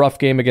 We got a rough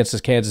game against the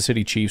Kansas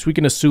City Chiefs. We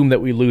can assume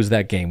that we lose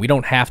that game. We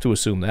don't have to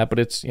assume that, but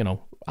it's,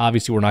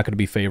 obviously we're not going to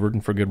be favored,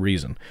 and for good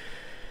reason.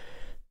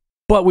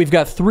 But we've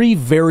got 3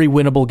 very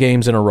winnable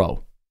games in a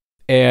row.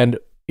 And,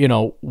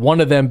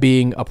 one of them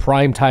being a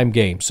primetime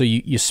game. So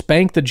you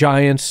spank the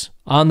Giants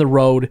on the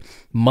road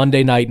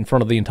Monday night in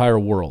front of the entire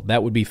world.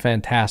 That would be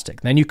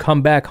fantastic. Then you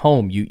come back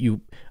home. You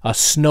a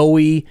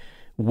snowy,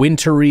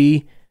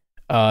 wintry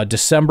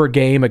December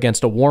game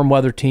against a warm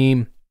weather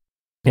team,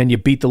 and you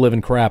beat the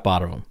living crap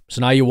out of them. So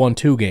now you won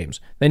 2 games.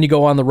 Then you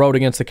go on the road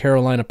against the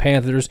Carolina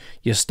Panthers.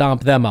 You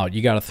stomp them out.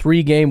 You got a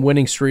 3-game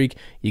winning streak.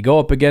 You go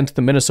up against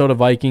the Minnesota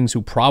Vikings,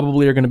 who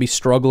probably are going to be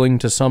struggling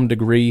to some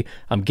degree.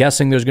 I'm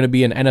guessing there's going to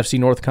be an NFC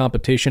North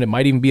competition. It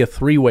might even be a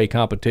 3-way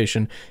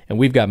competition. And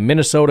we've got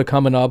Minnesota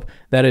coming up.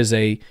 That is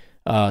a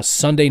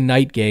Sunday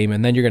night game,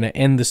 and then you're going to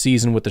end the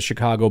season with the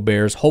Chicago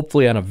Bears,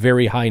 hopefully on a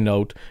very high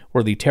note,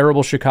 where the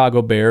terrible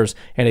Chicago Bears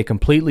and a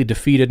completely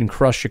defeated and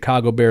crushed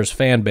Chicago Bears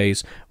fan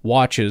base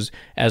watches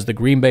as the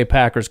Green Bay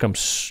Packers come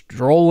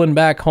strolling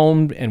back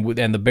home, and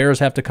the Bears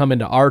have to come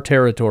into our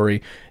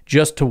territory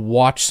just to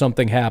watch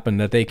something happen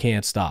that they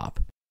can't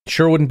stop.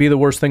 Sure wouldn't be the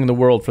worst thing in the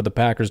world for the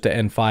Packers to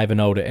end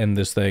 5-0 to end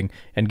this thing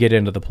and get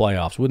into the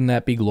playoffs. Wouldn't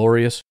that be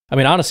glorious? I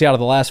mean, honestly, out of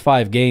the last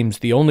 5 games,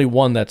 the only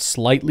one that's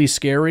slightly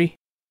scary,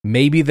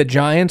 maybe the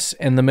Giants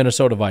and the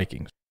Minnesota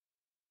Vikings.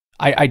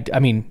 I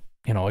mean,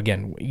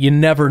 again, you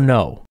never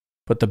know.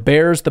 But the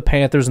Bears, the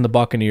Panthers, and the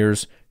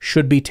Buccaneers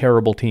should be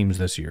terrible teams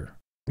this year.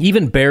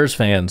 Even Bears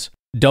fans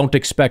don't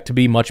expect to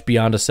be much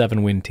beyond a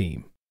 7-win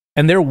team.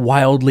 And they're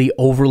wildly,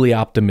 overly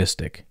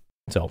optimistic.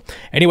 So,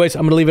 anyways,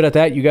 I'm going to leave it at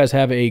that. You guys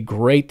have a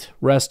great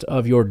rest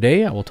of your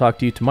day. I will talk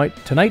to you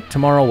tonight,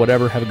 tomorrow,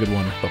 whatever. Have a good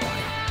one.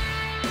 Bye-bye.